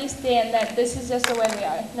you understand that this is just the way we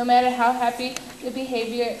are, no matter how happy the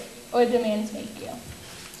behavior or demands make you.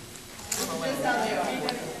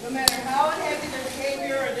 No matter how unhappy their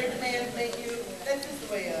behavior or their demands make you, that's just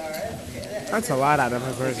the way you are. Okay. That's a lot out of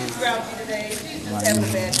a person. She's grouchy today. She's just having a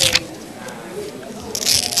bad day.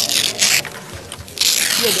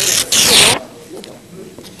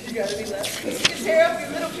 You gotta be left. You can tear up your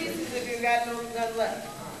little pieces if you've got none left.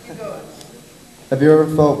 Keep going. Have you ever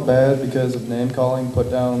felt bad because of name calling, put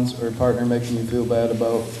downs, or a partner making you feel bad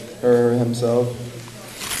about her or himself?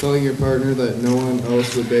 Telling your partner that no one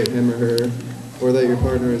else would date him or her, or that your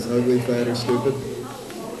partner is ugly, fat, or stupid?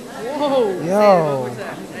 Whoa. Yo.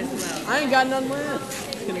 I ain't got none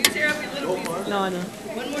left. Can you tear up your little pieces? No, I know.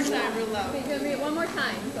 One more time, real loud. Okay, read one more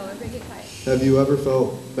time, so everybody get quiet. Have you ever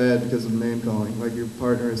felt bad because of name calling? Like your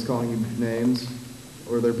partner is calling you names,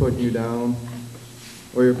 or they're putting you down,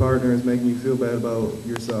 or your partner is making you feel bad about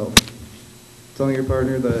yourself? Telling your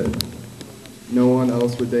partner that no one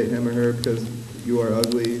else would date him or her because you are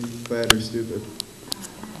ugly, fat, or stupid.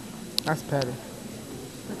 That's petty.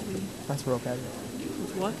 That's real petty.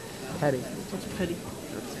 What's what? Petty. What's petty?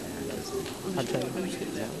 I'd tell you.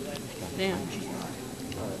 Damn.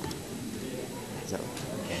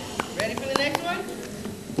 Ready for the next one?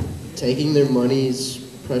 Taking their monies,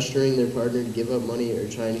 pressuring their partner to give up money, or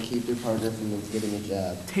trying to keep their partner from getting a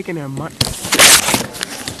job. Taking their money.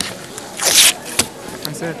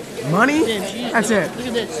 That's it. Money? Damn, That's it. Look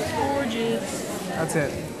at this. Gorgeous. That's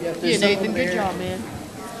it. Yeah, Nathan, good job, man.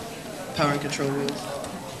 Power and control wheels.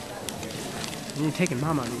 You're taking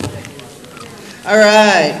my money. All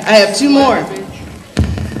right, I have two more.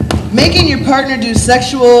 Making your partner do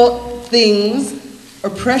sexual things or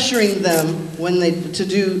pressuring them to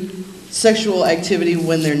do sexual activity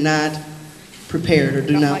when they're not prepared or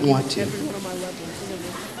do not want to.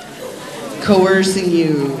 Coercing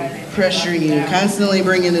you, pressuring you, constantly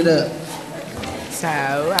bringing it up. So,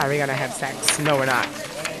 are we gonna have sex? No, we're not.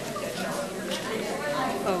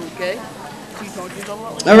 Okay.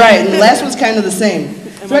 All right, and the last one's kind of the same.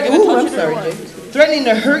 I'm sorry, Jake. Threatening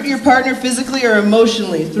to hurt your partner physically or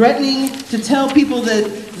emotionally. Threatening to tell people that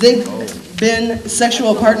they've been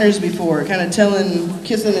sexual partners before. Kind of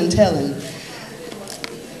kissing and telling.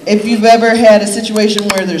 If you've ever had a situation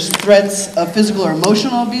where there's threats of physical or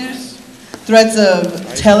emotional abuse, threats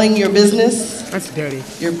of telling your business. That's dirty.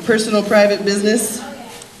 Your personal private business.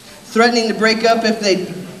 Threatening to break up if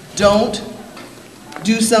they don't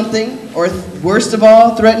do something, or worst of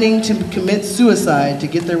all, threatening to commit suicide to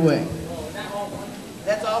get their way.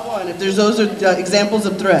 That's all one. If those are examples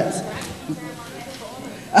of threats.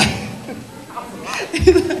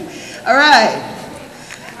 All right.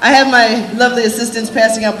 I have my lovely assistants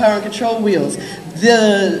passing out power and control wheels.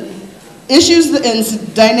 The issues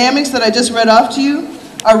and dynamics that I just read off to you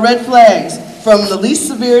are red flags from the least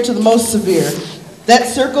severe to the most severe. That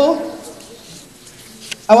circle,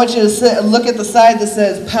 I want you to look at the side that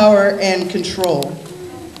says power and control.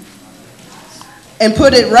 and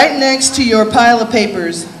put it right next to your pile of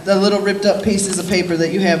papers, the little ripped up pieces of paper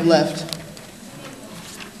that you have left.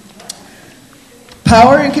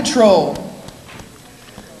 Power and control.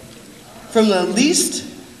 From the least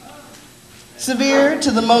severe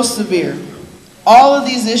to the most severe. All of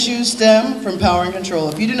these issues stem from power and control.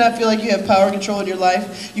 If you do not feel like you have power and control in your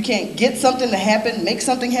life, you can't get something to happen, make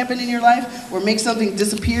something happen in your life, or make something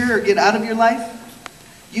disappear or get out of your life,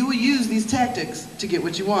 you will use these tactics to get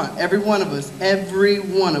what you want. Every one of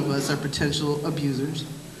us are potential abusers.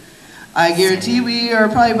 I guarantee we are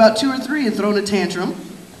probably about 2 or 3 and throwing a tantrum.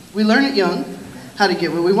 We learn it young how to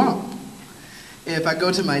get what we want. If I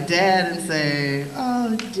go to my dad and say,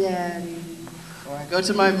 oh, Daddy, or I go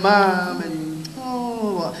to my mom and,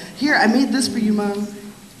 oh, here, I made this for you, Mom.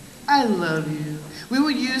 I love you. We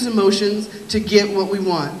will use emotions to get what we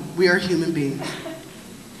want. We are human beings.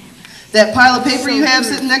 That pile of paper you have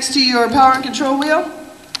sitting next to your power and control wheel,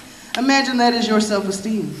 imagine that is your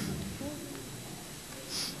self-esteem.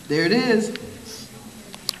 There it is.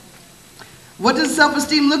 What does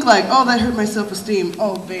self-esteem look like? Oh, that hurt my self-esteem.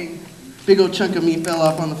 Oh, big old chunk of me fell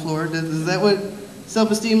off on the floor. Is that what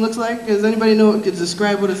self-esteem looks like? Does anybody know what could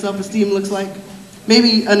describe what a self-esteem looks like?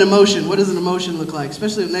 Maybe an emotion. What does an emotion look like?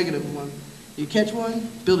 Especially a negative one. You catch one,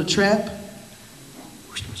 build a trap.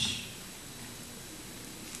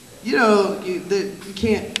 You know, you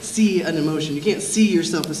can't see an emotion. You can't see your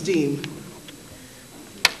self-esteem.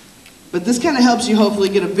 But this kind of helps you hopefully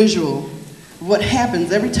get a visual of what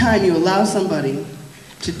happens every time you allow somebody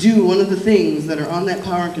to do one of the things that are on that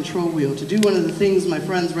power and control wheel, to do one of the things my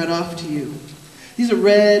friends read off to you. These are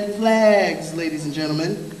red flags, ladies and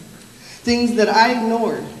gentlemen. Things that I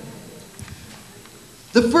ignored.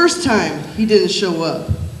 The first time he didn't show up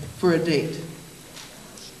for a date.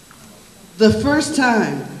 The first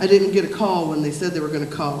time I didn't get a call when they said they were going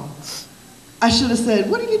to call. I should have said,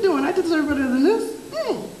 what are you doing? I deserve better than this.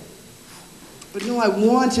 But no, I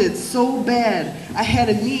wanted so bad. I had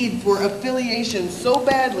a need for affiliation so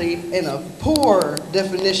badly, and a poor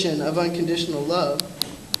definition of unconditional love.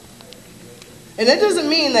 And that doesn't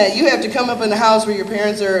mean that you have to come up in the house where your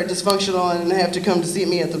parents are dysfunctional and have to come to see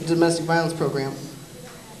me at the domestic violence program.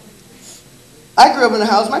 I grew up in a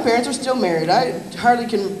house, my parents are still married. I hardly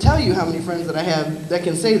can tell you how many friends that I have that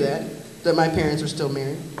can say that my parents are still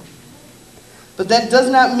married. But that does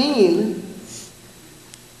not mean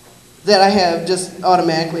that I have just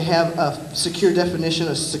automatically have a secure definition,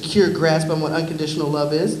 a secure grasp on what unconditional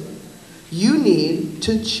love is. You need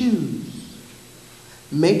to choose.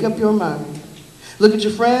 Make up your mind. Look at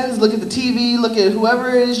your friends, look at the TV, look at whoever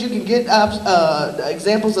it is. You can get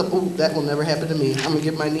examples of, oh, that will never happen to me. I'm gonna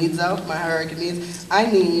get my needs out, my hierarchy needs. I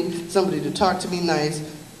need somebody to talk to me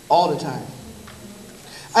nice all the time.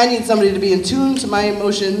 I need somebody to be in tune to my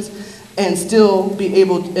emotions and still be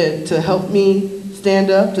able to help me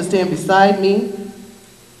stand up, to stand beside me.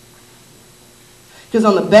 Because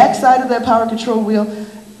on the back side of that power control wheel,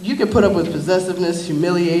 you can put up with possessiveness,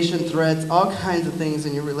 humiliation, threats, all kinds of things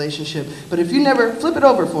in your relationship. But if you never, flip it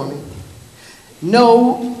over for me.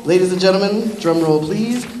 No, ladies and gentlemen, drum roll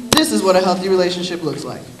please, this is what a healthy relationship looks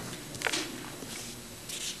like.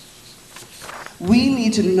 We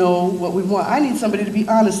need to know what we want. I need somebody to be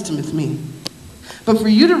honest with me. But for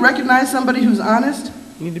you to recognize somebody who's honest,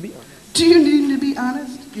 you need to be honest. Do you need to be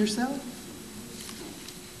honest yourself?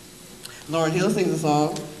 Lauryn Hill sings a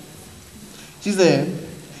song. She said,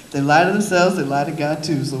 they lie to themselves, they lie to God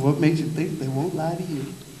too, so what makes you think they won't lie to you?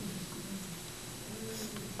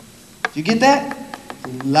 You get that?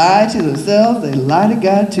 They lie to themselves, they lie to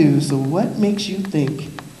God too, so what makes you think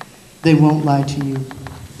they won't lie to you?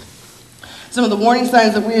 Some of the warning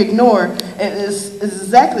signs that we ignore is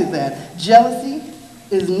exactly that. Jealousy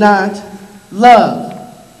is not love.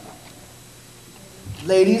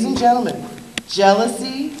 Ladies and gentlemen,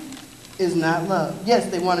 jealousy is not love.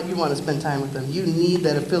 Yes, you want to spend time with them. You need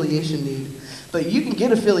that affiliation need. But you can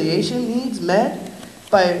get affiliation needs met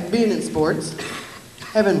by being in sports,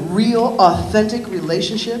 having real, authentic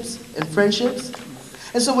relationships and friendships.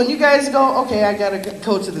 And so when you guys go, okay, I got to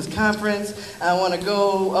go to this conference, I want to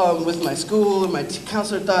go with my school, and my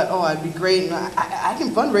counselor thought, oh, I'd be great, and I can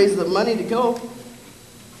fundraise the money to go.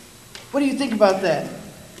 What do you think about that?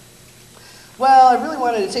 Well, I really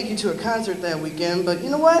wanted to take you to a concert that weekend, but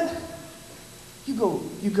you know what?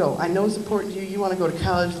 You go. I know it's important to you. You want to go to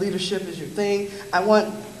college. Leadership is your thing. I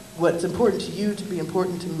want what's important to you to be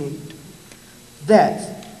important to me. That's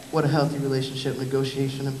what a healthy relationship,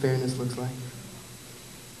 negotiation, and fairness looks like.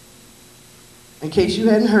 In case you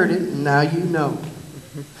hadn't heard it, now you know.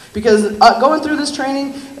 Because going through this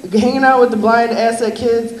training, hanging out with the blind asset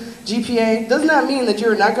kids, GPA does not mean that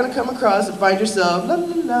you're not going to come across and find yourself, la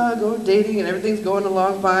la la, go dating and everything's going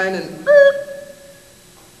along fine and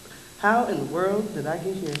how in the world did I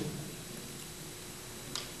get here?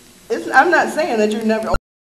 I'm not saying that you're never